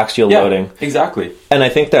loading. Exactly. And I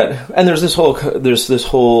think that, and there's this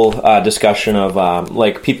whole discussion of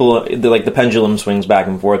like, people, like, the pendulum swings back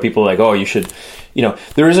and forth. People are like, oh, you should,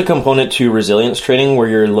 there is a component to resilience training where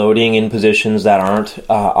you're loading in positions that aren't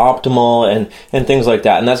optimal and things like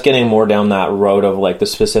that. And that's getting more down that road of like the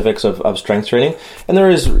specifics of strength training. And there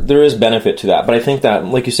is benefit to that. But I think that,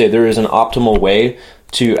 like you say, there is an optimal way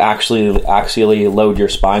to actually axially load your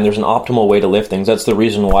spine. There's an optimal way to lift things. That's the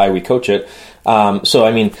reason why we coach it. So,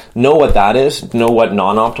 I mean, know what that is, know what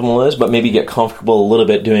non-optimal is, but maybe get comfortable a little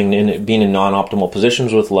bit being in non-optimal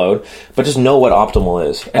positions with load, but just know what optimal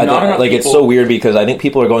is. It's so weird because I think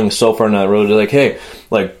people are going so far down that road. They're like, hey,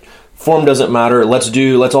 like, form doesn't matter. Let's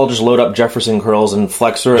all just load up Jefferson curls and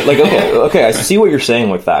flex through it. Like, okay, I see what you're saying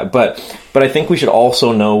with that, but I think we should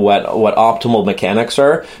also know what optimal mechanics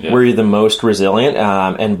are, where you're the most resilient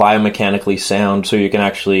and biomechanically sound, so you can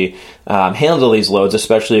actually handle these loads,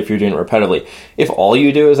 especially if you're doing it repetitively. If all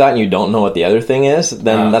you do is that and you don't know what the other thing is,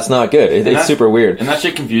 then that's not good. It's super weird. And that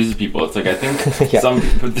shit confuses people. It's like, I think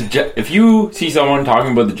if you see someone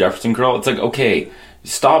talking about the Jefferson curl, it's like, okay,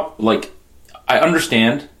 stop. Like, I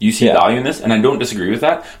understand you see value in this, and I don't disagree with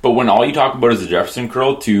that. But when all you talk about is the Jefferson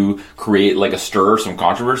curl to create like a stir or some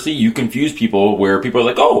controversy, you confuse people where people are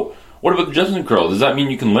like, oh, what about the Jefferson curl? Does that mean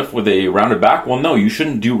you can lift with a rounded back? Well, no, you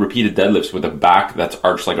shouldn't do repeated deadlifts with a back that's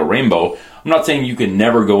arched like a rainbow. I'm not saying you can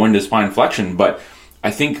never go into spine flexion, but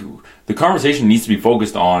I think the conversation needs to be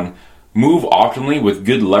focused on move optimally with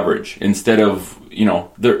good leverage instead of,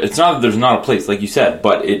 it's not that there's not a place, like you said,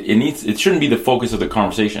 but it shouldn't be the focus of the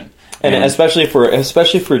conversation. And especially if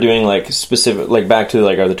we're doing like specific, like back to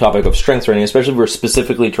like the topic of strength training, especially if we're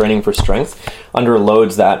specifically training for strength under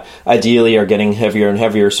loads that ideally are getting heavier and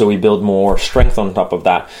heavier, so we build more strength on top of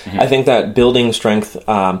that. I think that building strength,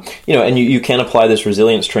 and you can apply this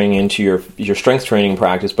resilience training into your strength training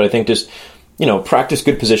practice, but I think just practice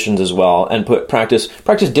good positions as well, and practice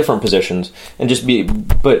different positions, and just be.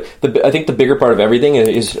 But I think the bigger part of everything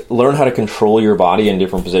is learn how to control your body in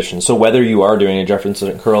different positions. So whether you are doing a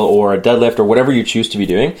Jefferson curl or a deadlift or whatever you choose to be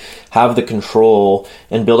doing, have the control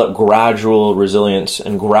and build up gradual resilience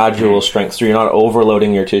and gradual strength, so you're not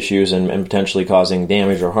overloading your tissues and potentially causing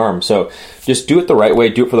damage or harm. So just do it the right way,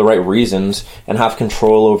 do it for the right reasons, and have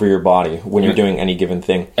control over your body when you're doing any given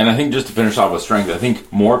thing. And I think just to finish off with strength, I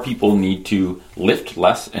think more people need to lift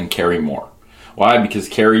less and carry more. Why? Because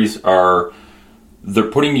carries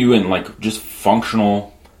they're putting you in like just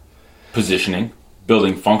functional positioning,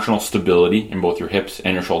 building functional stability in both your hips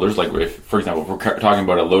and your shoulders. Like if, for example, if we're talking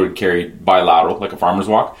about a loaded carry bilateral, like a farmer's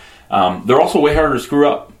walk, they're also way harder to screw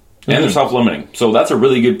up. And they're self-limiting. So that's a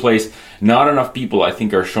really good place. Not enough people, I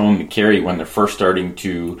think, are shown the carry when they're first starting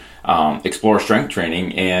to explore strength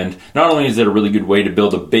training. And not only is it a really good way to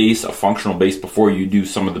build a functional base before you do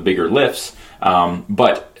some of the bigger lifts,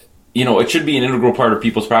 but it should be an integral part of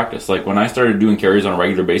people's practice. Like when I started doing carries on a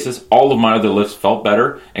regular basis, all of my other lifts felt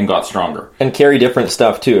better and got stronger. And carry different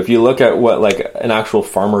stuff too. If you look at what like an actual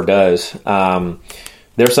farmer does,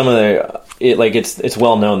 there's some of the it's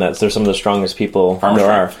well known that they're some of the strongest people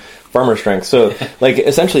there are. Farmer strength. So, like,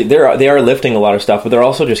 essentially, they are lifting a lot of stuff, but they're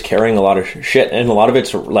also just carrying a lot of shit, and a lot of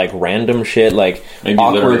it's like random shit, like maybe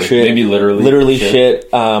awkward shit, maybe literally shit.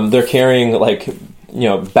 They're carrying like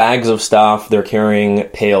bags of stuff. They're carrying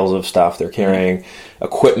pails of stuff. They're carrying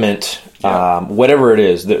equipment. Whatever it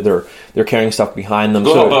is, they're carrying stuff behind them.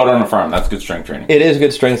 Go help out on a farm. That's good strength training. It is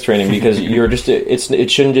good strength training because you're just it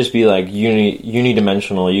shouldn't just be like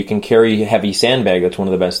unidimensional. You can carry a heavy sandbag. That's one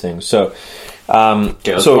of the best things. So. So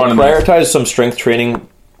prioritize some strength training,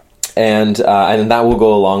 and that will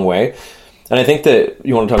go a long way. And I think that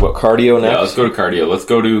you want to talk about cardio next. Yeah, let's go to cardio. Let's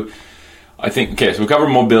go to, so we covered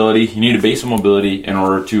mobility. You need a base of mobility in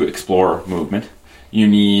order to explore movement. You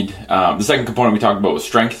need, the second component we talked about was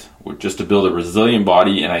strength, just to build a resilient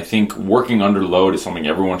body. And I think working under load is something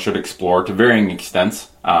everyone should explore to varying extents.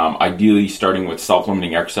 Ideally starting with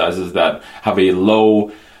self-limiting exercises that have a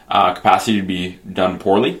low capacity to be done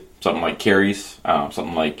poorly. Something like carries,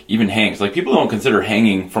 something like even hangs. Like people don't consider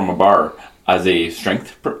hanging from a bar as a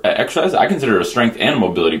strength exercise. I consider it a strength and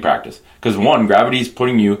mobility practice. Because one, gravity is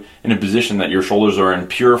putting you in a position that your shoulders are in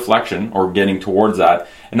pure flexion or getting towards that.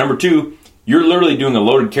 And number two, you're literally doing a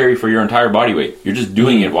loaded carry for your entire body weight. You're just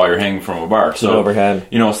doing it while you're hanging from a bar. So overhead.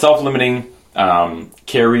 Self-limiting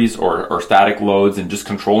carries or static loads and just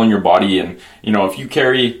controlling your body. And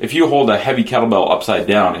if you hold a heavy kettlebell upside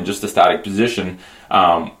down in just a static position,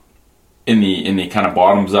 in the kind of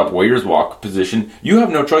bottoms up waiter's walk position, you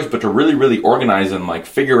have no choice but to really, really organize and like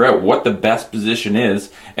figure out what the best position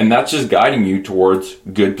is, and that's just guiding you towards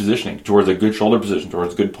good positioning, towards a good shoulder position,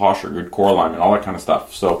 towards good posture, good core alignment, all that kind of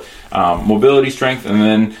stuff. So mobility, strength, and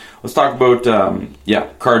then let's talk about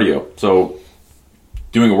cardio. So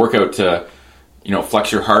doing a workout to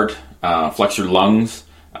flex your heart, flex your lungs.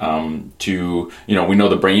 We know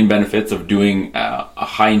the brain benefits of doing a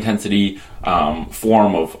high intensity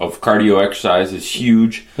form of cardio exercise is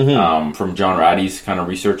huge, from John Ratty's kind of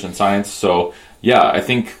research and science. So I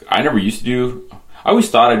think I never used to do. I always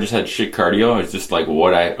thought I just had shit cardio. It's just like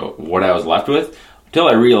what I was left with, until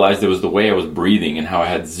I realized it was the way I was breathing and how I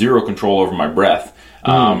had zero control over my breath.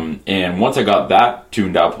 And once I got that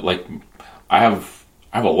tuned up, like I have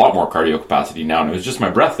I have a lot more cardio capacity now, and it was just my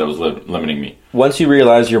breath that was limiting me. Once you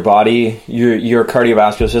realize your body, your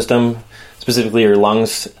cardiovascular system, specifically your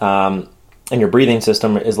lungs, and your breathing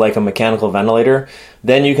system is like a mechanical ventilator,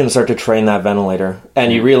 then you can start to train that ventilator.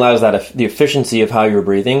 And you realize that the efficiency of how you're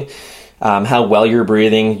breathing, how well you're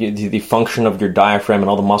breathing, the function of your diaphragm and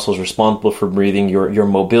all the muscles responsible for breathing, your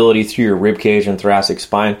mobility through your rib cage and thoracic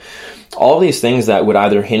spine, all these things that would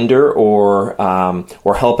either hinder or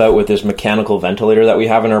help out with this mechanical ventilator that we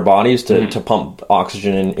have in our bodies to pump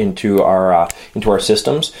oxygen into our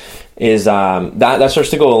systems, is that starts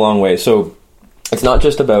to go a long way. So it's not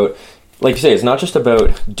just about, like you say, it's not just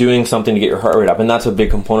about doing something to get your heart rate up, and that's a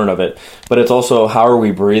big component of it, but it's also how are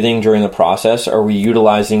we breathing during the process? Are we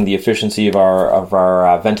utilizing the efficiency of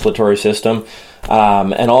our ventilatory system?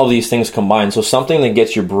 And all of these things combined. So something that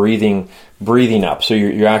gets your breathing up. So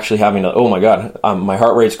you're actually having to, oh my God, my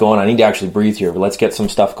heart rate's going, I need to actually breathe here, but let's get some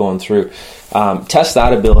stuff going through. Test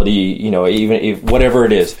that ability, even if whatever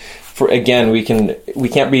it is. Again, we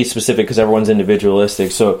can't be specific because everyone's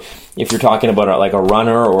individualistic. So if you're talking about like a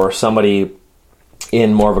runner or somebody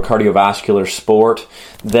in more of a cardiovascular sport,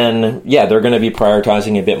 then yeah, they're going to be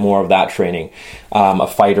prioritizing a bit more of that training, a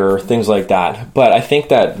fighter, things like that. But I think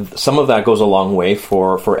that some of that goes a long way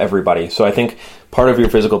for everybody. So I think part of your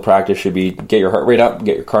physical practice should be get your heart rate up,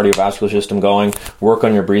 get your cardiovascular system going, work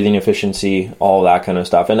on your breathing efficiency, all that kind of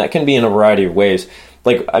stuff. And that can be in a variety of ways.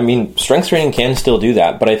 Like, I mean, strength training can still do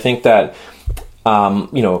that, but I think that,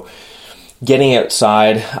 getting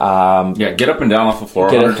outside. Get up and down off the floor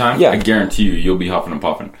 100 times. Yeah. I guarantee you'll be huffing and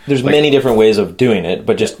puffing. There's many different ways of doing it,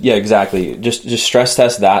 but exactly. Just stress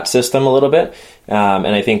test that system a little bit, and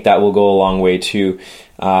I think that will go a long way too.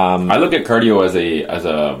 I look at cardio as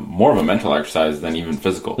a more of a mental exercise than even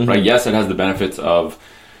physical. Mm-hmm. Right? Yes, it has the benefits of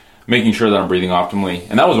making sure that I'm breathing optimally.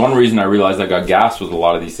 And that was one reason I realized I got gassed with a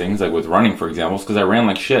lot of these things, like with running, for example, because I ran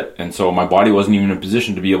like shit. And so my body wasn't even in a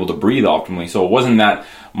position to be able to breathe optimally. So it wasn't that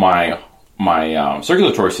my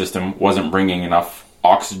circulatory system wasn't bringing enough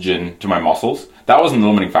oxygen to my muscles. That wasn't the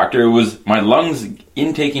limiting factor. It was my lungs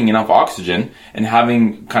intaking enough oxygen and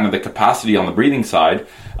having kind of the capacity on the breathing side,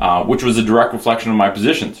 which was a direct reflection of my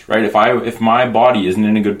positions, right? If my body isn't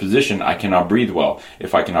in a good position, I cannot breathe well.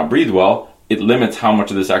 If I cannot breathe well, it limits how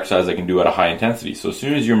much of this exercise I can do at a high intensity. So as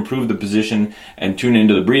soon as you improve the position and tune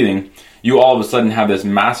into the breathing, you all of a sudden have this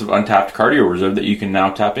massive untapped cardio reserve that you can now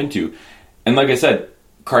tap into. And like I said,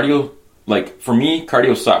 cardio, like for me,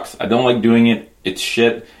 cardio sucks. I don't like doing it. It's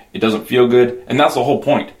shit. It doesn't feel good. And that's the whole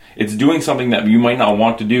point. It's doing something that you might not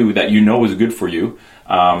want to do that you know is good for you.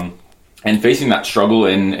 And facing that struggle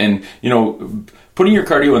and putting your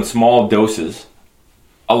cardio in small doses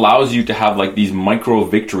allows you to have like these micro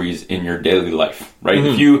victories in your daily life, right?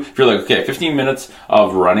 Mm-hmm. If you're like, okay, 15 minutes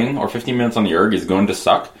of running or 15 minutes on the erg is going to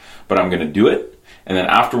suck, but I'm going to do it. And then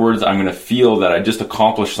afterwards, I'm going to feel that I just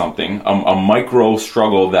accomplished something, a micro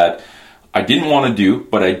struggle that I didn't want to do,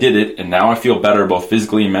 but I did it, and now I feel better both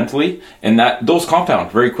physically and mentally. And those compound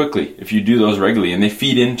very quickly if you do those regularly, and they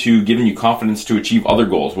feed into giving you confidence to achieve other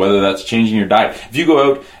goals, whether that's changing your diet. If you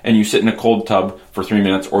go out and you sit in a cold tub for 3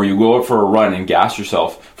 minutes, or you go out for a run and gas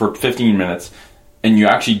yourself for 15 minutes, and you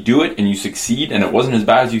actually do it and you succeed, and it wasn't as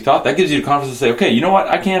bad as you thought, that gives you the confidence to say, okay, you know what?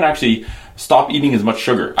 I can't actually stop eating as much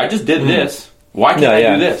sugar. I just did this. Why can't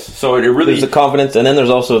I do this? So it really... There's the confidence, and then there's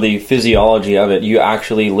also the physiology of it. You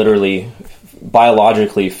actually literally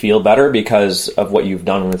biologically feel better because of what you've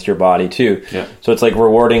done with your body too. Yeah. So it's like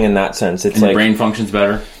rewarding in that sense. It's and like the brain functions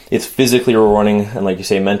better. It's physically rewarding and, like you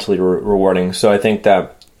say, mentally rewarding. So I think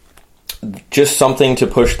that just something to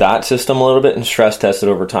push that system a little bit and stress test it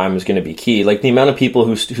over time is going to be key. Like the amount of people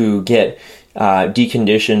who get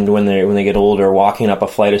deconditioned when they get older, walking up a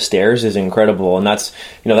flight of stairs is incredible, and that's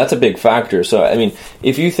a big factor. So I mean,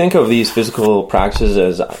 if you think of these physical practices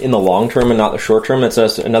as in the long term and not the short term, it's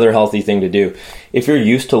another healthy thing to do. If you're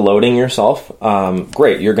used to loading yourself,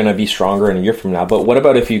 great, you're going to be stronger in a year from now. But what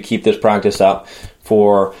about if you keep this practice up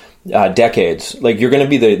for decades? Like you're going to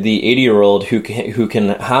be the 80-year-old who can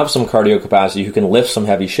have some cardio capacity, who can lift some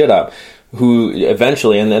heavy shit up, who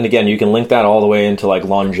eventually, and then again, you can link that all the way into like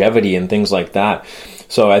longevity and things like that.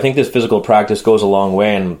 So I think this physical practice goes a long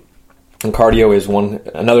way, and cardio is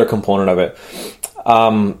another component of it.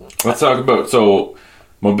 Let's talk about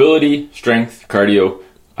mobility, strength, cardio.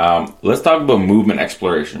 Let's talk about movement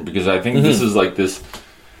exploration, because I think this is like this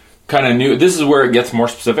kind of new. This is where it gets more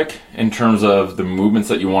specific in terms of the movements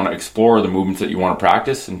that you want to explore, the movements that you want to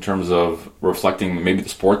practice, in terms of reflecting maybe the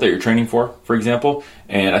sport that you're training for example.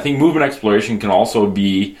 And I think movement exploration can also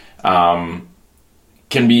be can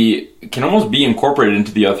almost be incorporated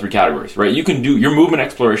into the other three categories, right? You can do your movement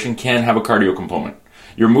exploration can have a cardio component.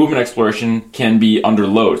 Your movement exploration can be under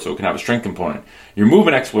load, so it can have a strength component. Your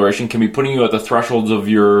movement exploration can be putting you at the thresholds of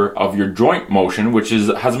your joint motion, which has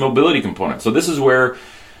a mobility component. So this is where,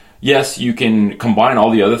 yes, you can combine all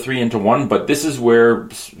the other three into one, but this is where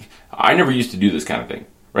I never used to do this kind of thing,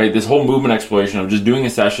 right? This whole movement exploration of just doing a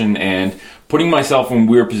session and putting myself in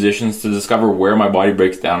weird positions to discover where my body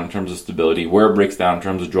breaks down in terms of stability, where it breaks down in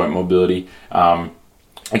terms of joint mobility,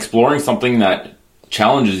 exploring something that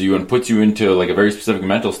challenges you and puts you into like a very specific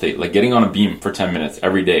mental state, like getting on a beam for 10 minutes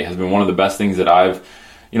every day has been one of the best things that I've,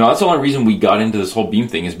 that's the only reason we got into this whole beam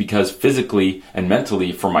thing, is because physically and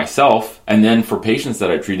mentally for myself, and then for patients that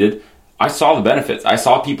I treated, I saw the benefits. I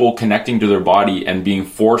saw people connecting to their body and being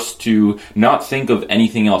forced to not think of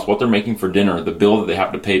anything else, what they're making for dinner, the bill that they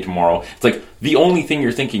have to pay tomorrow. It's like the only thing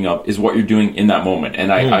you're thinking of is what you're doing in that moment.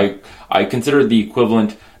 And I consider the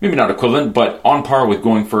equivalent, maybe not equivalent, but on par with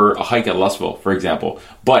going for a hike at Lustville, for example.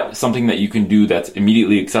 But something that you can do that's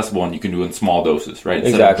immediately accessible and you can do in small doses, right?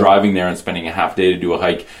 Instead of driving there and spending a half day to do a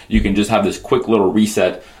hike, you can just have this quick little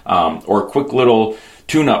reset or a quick little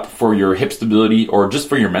tune-up for your hip stability or just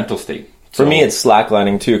for your mental state. For me, it's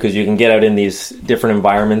slacklining too, because you can get out in these different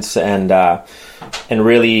environments and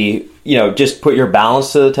really, just put your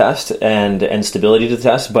balance to the test and stability to the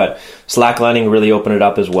test. But slacklining really opened it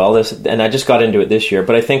up as well. And I just got into it this year.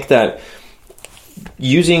 But I think that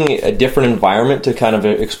using a different environment to kind of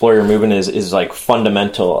explore your movement is like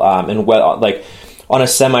fundamental and on a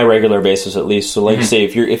semi-regular basis at least. So like say,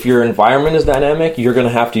 if your environment is dynamic, you're going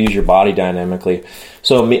to have to use your body dynamically.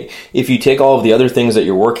 So if you take all of the other things that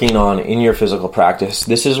you're working on in your physical practice,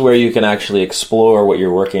 this is where you can actually explore what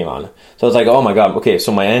you're working on. So it's like, oh my God, okay,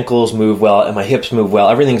 so my ankles move well and my hips move well.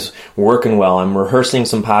 Everything's working well. I'm rehearsing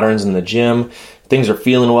some patterns in the gym. Things are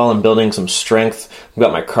feeling well. I'm building some strength. I've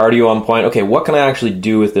got my cardio on point. Okay, what can I actually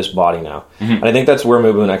do with this body now? And I think that's where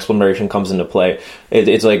movement exploration comes into play.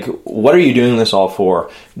 It's like, what are you doing this all for?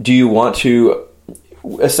 Do you want to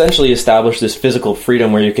essentially establish this physical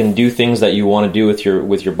freedom where you can do things that you want to do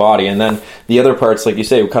with your body, and then the other parts, like you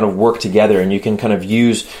say, kind of work together, and you can kind of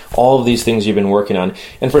use all of these things you've been working on.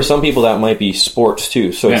 And for some people, that might be sports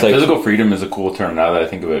too. So it's like physical freedom is a cool term now that I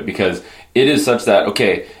think of it, because it is such that,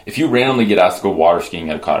 okay, if you randomly get asked to go water skiing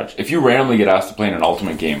at a cottage, if you randomly get asked to play in an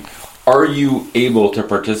ultimate game, are you able to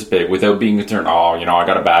participate without being concerned, I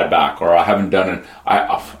got a bad back, or I haven't done it,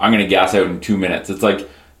 I'm going to gas out in 2 minutes? It's like,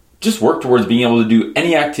 just work towards being able to do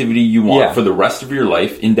any activity you want for the rest of your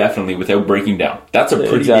life indefinitely without breaking down. That's a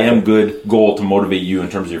pretty damn good goal to motivate you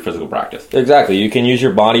in terms of your physical practice. Exactly. You can use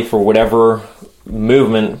your body for whatever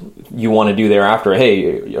movement you want to do thereafter.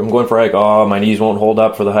 Hey, I'm going for a hike. Oh, my knees won't hold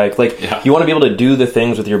up for the hike. You want to be able to do the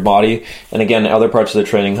things with your body. And again, other parts of the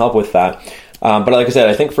training help with that. But like I said,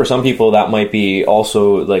 I think for some people that might be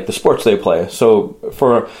also like the sports they play.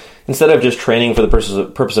 So instead of just training for the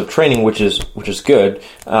purpose of training, which is good,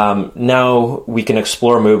 now we can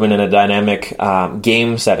explore movement in a dynamic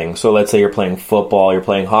game setting. So let's say you're playing football, you're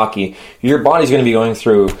playing hockey. Your body's going to be going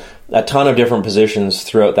through a ton of different positions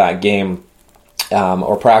throughout that game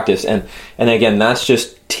or practice. And again, that's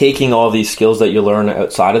just taking all these skills that you learn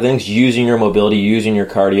outside of things, using your mobility, using your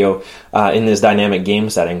cardio in this dynamic game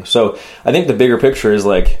setting. So I think the bigger picture is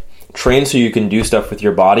like, train so you can do stuff with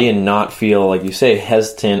your body and not feel, like you say,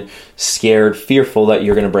 hesitant, scared, fearful that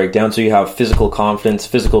you're going to break down. So you have physical confidence,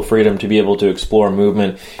 physical freedom to be able to explore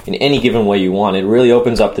movement in any given way you want. It really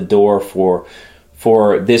opens up the door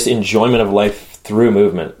for this enjoyment of life through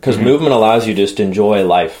movement, because movement allows you just to enjoy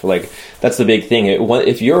life. Like, that's the big thing.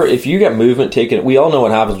 If you get movement taken, we all know what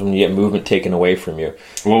happens when you get movement taken away from you.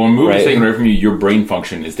 Well, when movement is taken away from you, your brain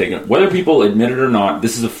function is taken. Whether people admit it or not,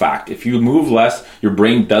 this is a fact. If you move less, your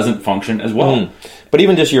brain doesn't function as well. But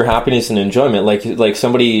even just your happiness and enjoyment, like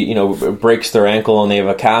somebody breaks their ankle and they have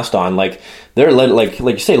a cast on, like they're like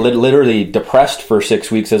you say, literally depressed for 6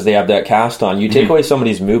 weeks as they have that cast on. You take away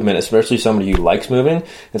somebody's movement, especially somebody who likes moving.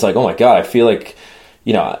 It's like, oh my God, I feel like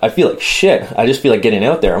shit. I just feel like getting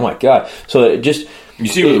out there. Oh my God. So it just, you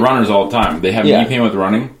see with runners all the time. They have knee pain with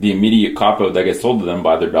running. The immediate cop-out that gets told to them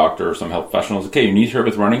by their doctor or some health professional is, okay, your knees hurt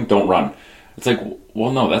with running, don't run. It's like,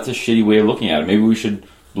 well, no, that's a shitty way of looking at it. Maybe we should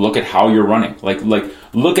look at how you're running. Like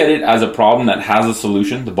look at it as a problem that has a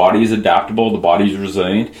solution. The body is adaptable. The body is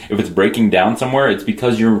resilient. If it's breaking down somewhere, it's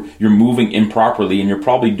because you're moving improperly, and you're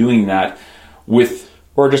probably doing that with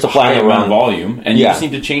or just applying the wrong volume, and you just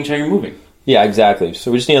need to change how you're moving. Yeah, exactly.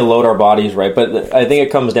 So we just need to load our bodies right. But I think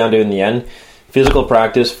it comes down to, in the end, physical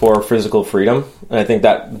practice for physical freedom. And I think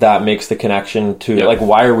that makes the connection to like,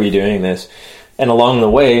 why are we doing this? And along the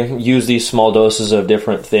way, use these small doses of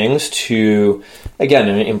different things to, again,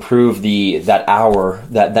 improve that hour,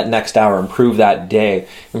 that next hour, improve that day,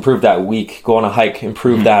 improve that week, go on a hike,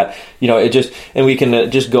 improve that, and we can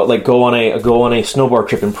just go on a snowboard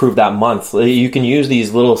trip, improve that month. You can use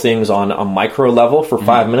these little things on a micro level for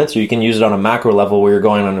 5 minutes, or you can use it on a macro level where you're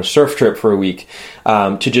going on a surf trip for a week,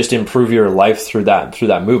 to just improve your life through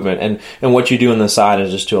that movement. And what you do on the side is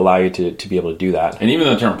just to allow you to be able to do that. And even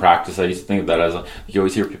the term practice, I used to think of that as, you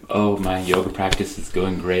always hear people, oh, my yoga practice is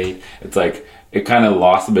going great. It's like, it kind of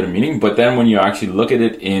lost a bit of meaning. But then when you actually look at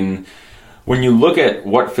it when you look at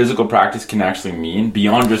what physical practice can actually mean,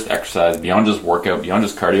 beyond just exercise, beyond just workout, beyond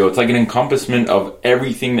just cardio, it's like an encompassment of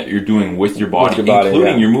everything that you're doing with your body,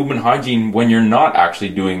 including your movement hygiene when you're not actually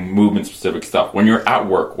doing movement-specific stuff, when you're at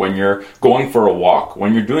work, when you're going for a walk,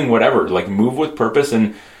 when you're doing whatever, like move with purpose.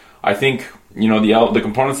 And I think, the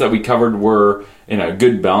components that we covered were, in a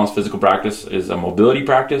good balanced physical practice, is a mobility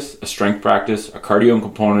practice, a strength practice, a cardio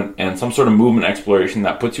component, and some sort of movement exploration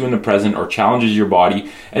that puts you in the present or challenges your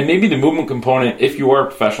body. And maybe the movement component, if you are a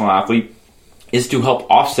professional athlete, is to help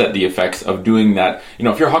offset the effects of doing that.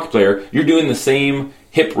 If you're a hockey player, you're doing the same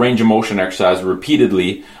hip range of motion exercise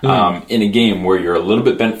repeatedly in a game where you're a little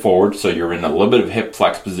bit bent forward, so you're in a little bit of hip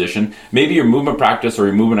flex position. Maybe your movement practice or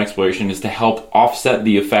your movement exploration is to help offset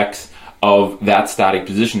the effects of that static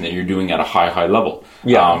position that you're doing at a high level.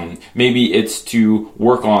 Maybe it's to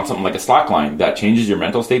work on something like a slack line that changes your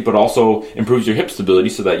mental state, but also improves your hip stability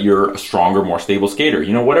so that you're a stronger, more stable skater.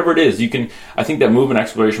 Whatever it is, I think that movement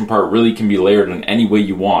exploration part really can be layered in any way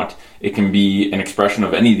you want. It can be an expression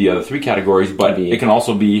of any of the other three categories, but it can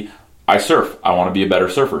also be, I surf, I want to be a better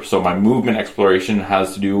surfer. So my movement exploration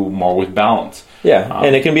has to do more with balance.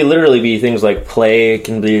 And it can literally be things like play, it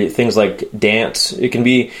can be things like dance, it can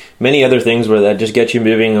be many other things where that just get you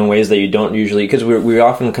moving in ways that you don't usually, because we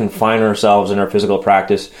often confine ourselves in our physical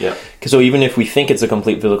practice. So even if we think it's a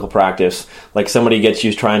complete physical practice, like somebody gets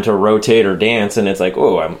you trying to rotate or dance and it's like,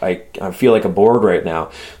 oh, I feel like a board right now.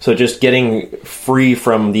 So just getting free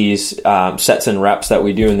from these sets and reps that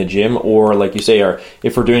we do in the gym, or like you say,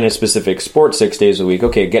 if we're doing a specific sport 6 days a week,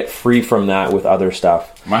 okay, get free from that with other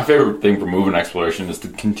stuff. My favorite thing for movement exploration is to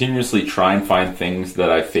continuously try and find things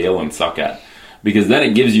that I fail and suck at. Because then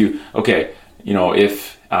it gives you,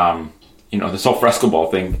 if, this whole fresco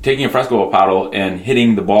ball thing, taking a fresco ball paddle and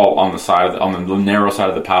hitting the ball on the narrow side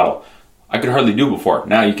of the paddle, I could hardly do before.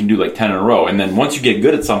 Now you can do like 10 in a row. And then once you get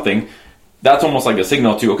good at something, that's almost like a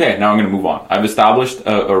signal to, okay, now I'm going to move on. I've established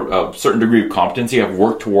a certain degree of competency. I've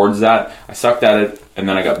worked towards that. I sucked at it, and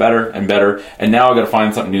then I got better and better. And now I've got to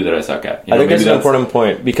find something new that I suck at. I think that's an important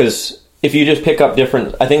point, because if you just pick up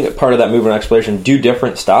different, I think part of that movement exploration, do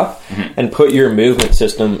different stuff and put your movement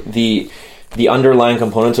system, the underlying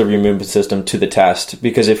components of your movement system to the test.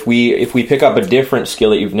 Because if we pick up a different skill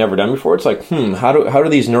that you've never done before, it's like, how do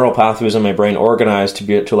these neural pathways in my brain organize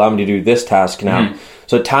to allow me to do this task now?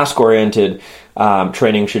 So task-oriented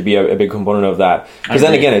training should be a big component of that. Because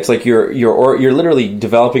then again, it's like you're literally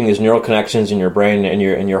developing these neural connections in your brain, and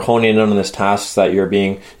you're honing in on this task that you're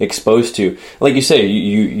being exposed to. Like you say,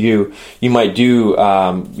 you might do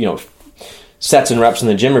sets and reps in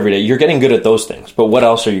the gym every day. You're getting good at those things, but what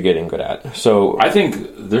else are you getting good at? So I think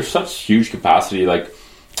there's such huge capacity. Like,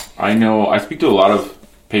 I speak to a lot of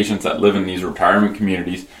patients that live in these retirement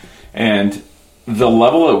communities, and the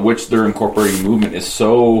level at which they're incorporating movement is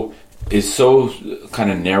so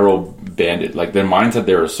kind of narrow banded. Like, their mindset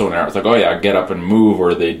there is so narrow. It's like, oh yeah, get up and move,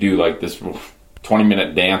 or they do like this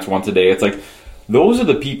 20-minute dance once a day. It's like, those are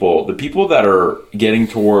the people that are getting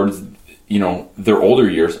towards, their older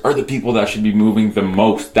years are the people that should be moving the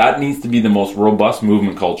most. That needs to be the most robust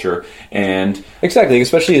movement culture. And exactly,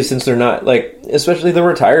 especially since they're not especially the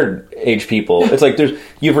retired age people. It's like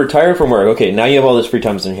you've retired from work. Okay, now you have all this free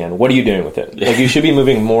time in your hand. What are you doing with it? Like, you should be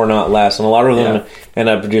moving more, not less. And a lot of them end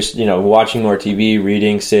up just, watching more TV,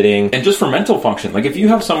 reading, sitting. And just for mental function. Like, if you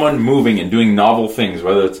have someone moving and doing novel things,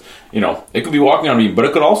 whether it's, it could be walking on me, but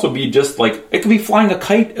it could also be just like, it could be flying a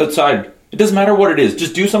kite outside. It doesn't matter what it is.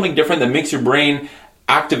 Just do something different that makes your brain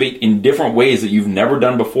activate in different ways that you've never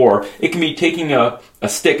done before. It can be taking a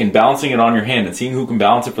stick and balancing it on your hand and seeing who can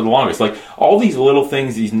balance it for the longest. Like, all these little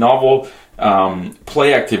things, these novel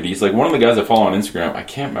play activities. Like, one of the guys I follow on Instagram, I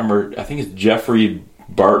can't remember, I think it's Jeffrey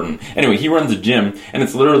Barton. Anyway, he runs a gym, and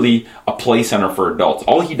it's literally a play center for adults.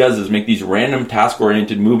 All he does is make these random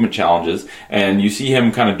task-oriented movement challenges, and you see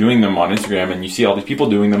him kind of doing them on Instagram, and you see all these people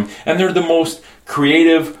doing them, and they're the most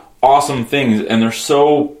creative, awesome things, and they're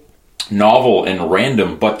so novel and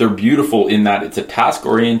random, but they're beautiful in that it's a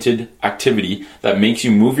task-oriented activity that makes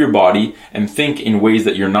you move your body and think in ways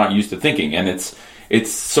that you're not used to thinking. And it's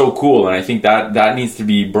it's so cool. And I think that needs to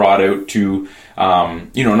be brought out to,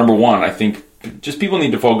 number one, I think just people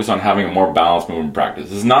need to focus on having a more balanced movement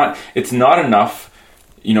practice. It's not enough,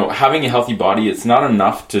 having a healthy body, it's not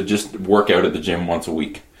enough to just work out at the gym once a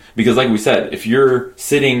week. Because like we said, if you're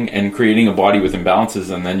sitting and creating a body with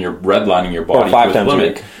imbalances and then you're redlining your body five times a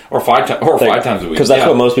week. Or five times a week. Because that's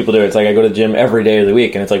what most people do. It's like, I go to the gym every day of the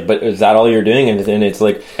week, and it's like, but is that all you're doing? And it's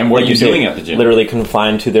like, and what are you doing at the gym? Literally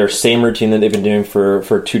confined to their same routine that they've been doing for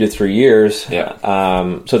 2 to 3 years. Yeah.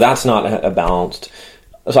 So that's not a balanced.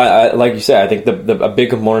 So I like you said, I think a big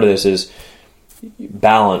component of this is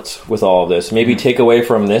balance with all of this. Maybe take away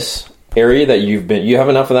from this area that you have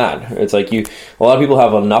enough of that. It's like a lot of people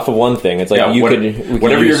have enough of one thing. It's like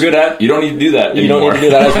whatever you're good at, you don't need to do that anymore. You don't need to do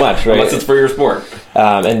that as much, right? Unless it's for your sport.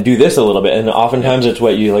 And do this a little bit. And oftentimes it's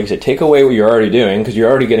what you, like I said, take away what you're already doing because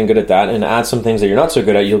you're already getting good at that, and add some things that you're not so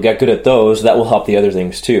good at. You'll get good at those. That will help the other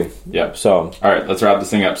things too. Yeah. So, all right, let's wrap this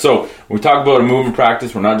thing up. So when we talk about a movement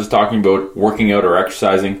practice, we're not just talking about working out or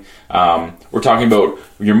exercising. We're talking about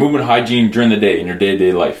your movement hygiene during the day in your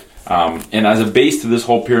day-to-day life. And as a base to this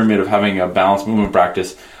whole pyramid of having a balanced movement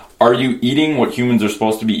practice, are you eating what humans are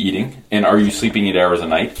supposed to be eating? And are you sleeping 8 hours a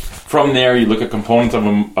night? From there, you look at components of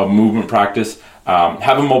a movement practice.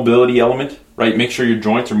 Have a mobility element, right? Make sure your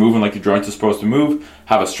joints are moving like your joints are supposed to move.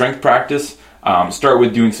 Have a strength practice. Start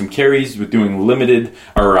with doing some carries, with doing limited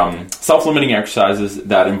or self-limiting exercises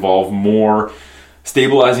that involve more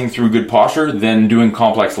stabilizing through good posture than doing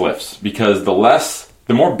complex lifts. Because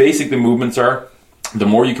the more basic the movements are, the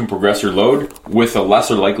more you can progress your load with a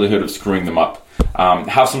lesser likelihood of screwing them up.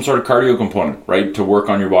 Have some sort of cardio component, right, to work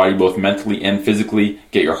on your body both mentally and physically,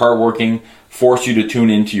 get your heart working, force you to tune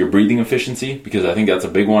into your breathing efficiency, because I think that's a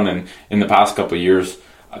big one. And in the past couple of years,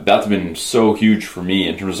 that's been so huge for me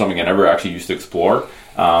in terms of something I never actually used to explore.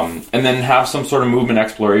 And then have some sort of movement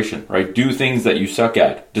exploration, right? Do things that you suck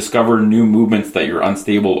at. Discover new movements that you're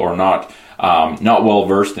unstable or not well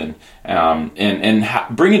versed in,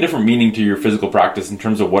 and bring a different meaning to your physical practice in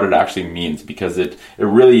terms of what it actually means, because it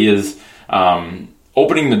really is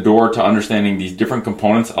opening the door to understanding these different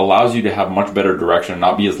components allows you to have much better direction and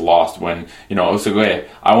not be as lost when it's like, okay,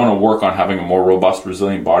 I want to work on having a more robust,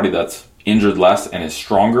 resilient body that's injured less and is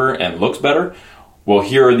stronger and looks better. Well,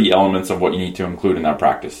 here are the elements of what you need to include in that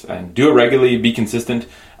practice, and do it regularly, be consistent,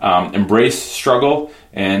 embrace struggle,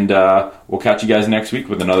 and we'll catch you guys next week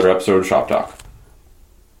with another episode of Shop Talk.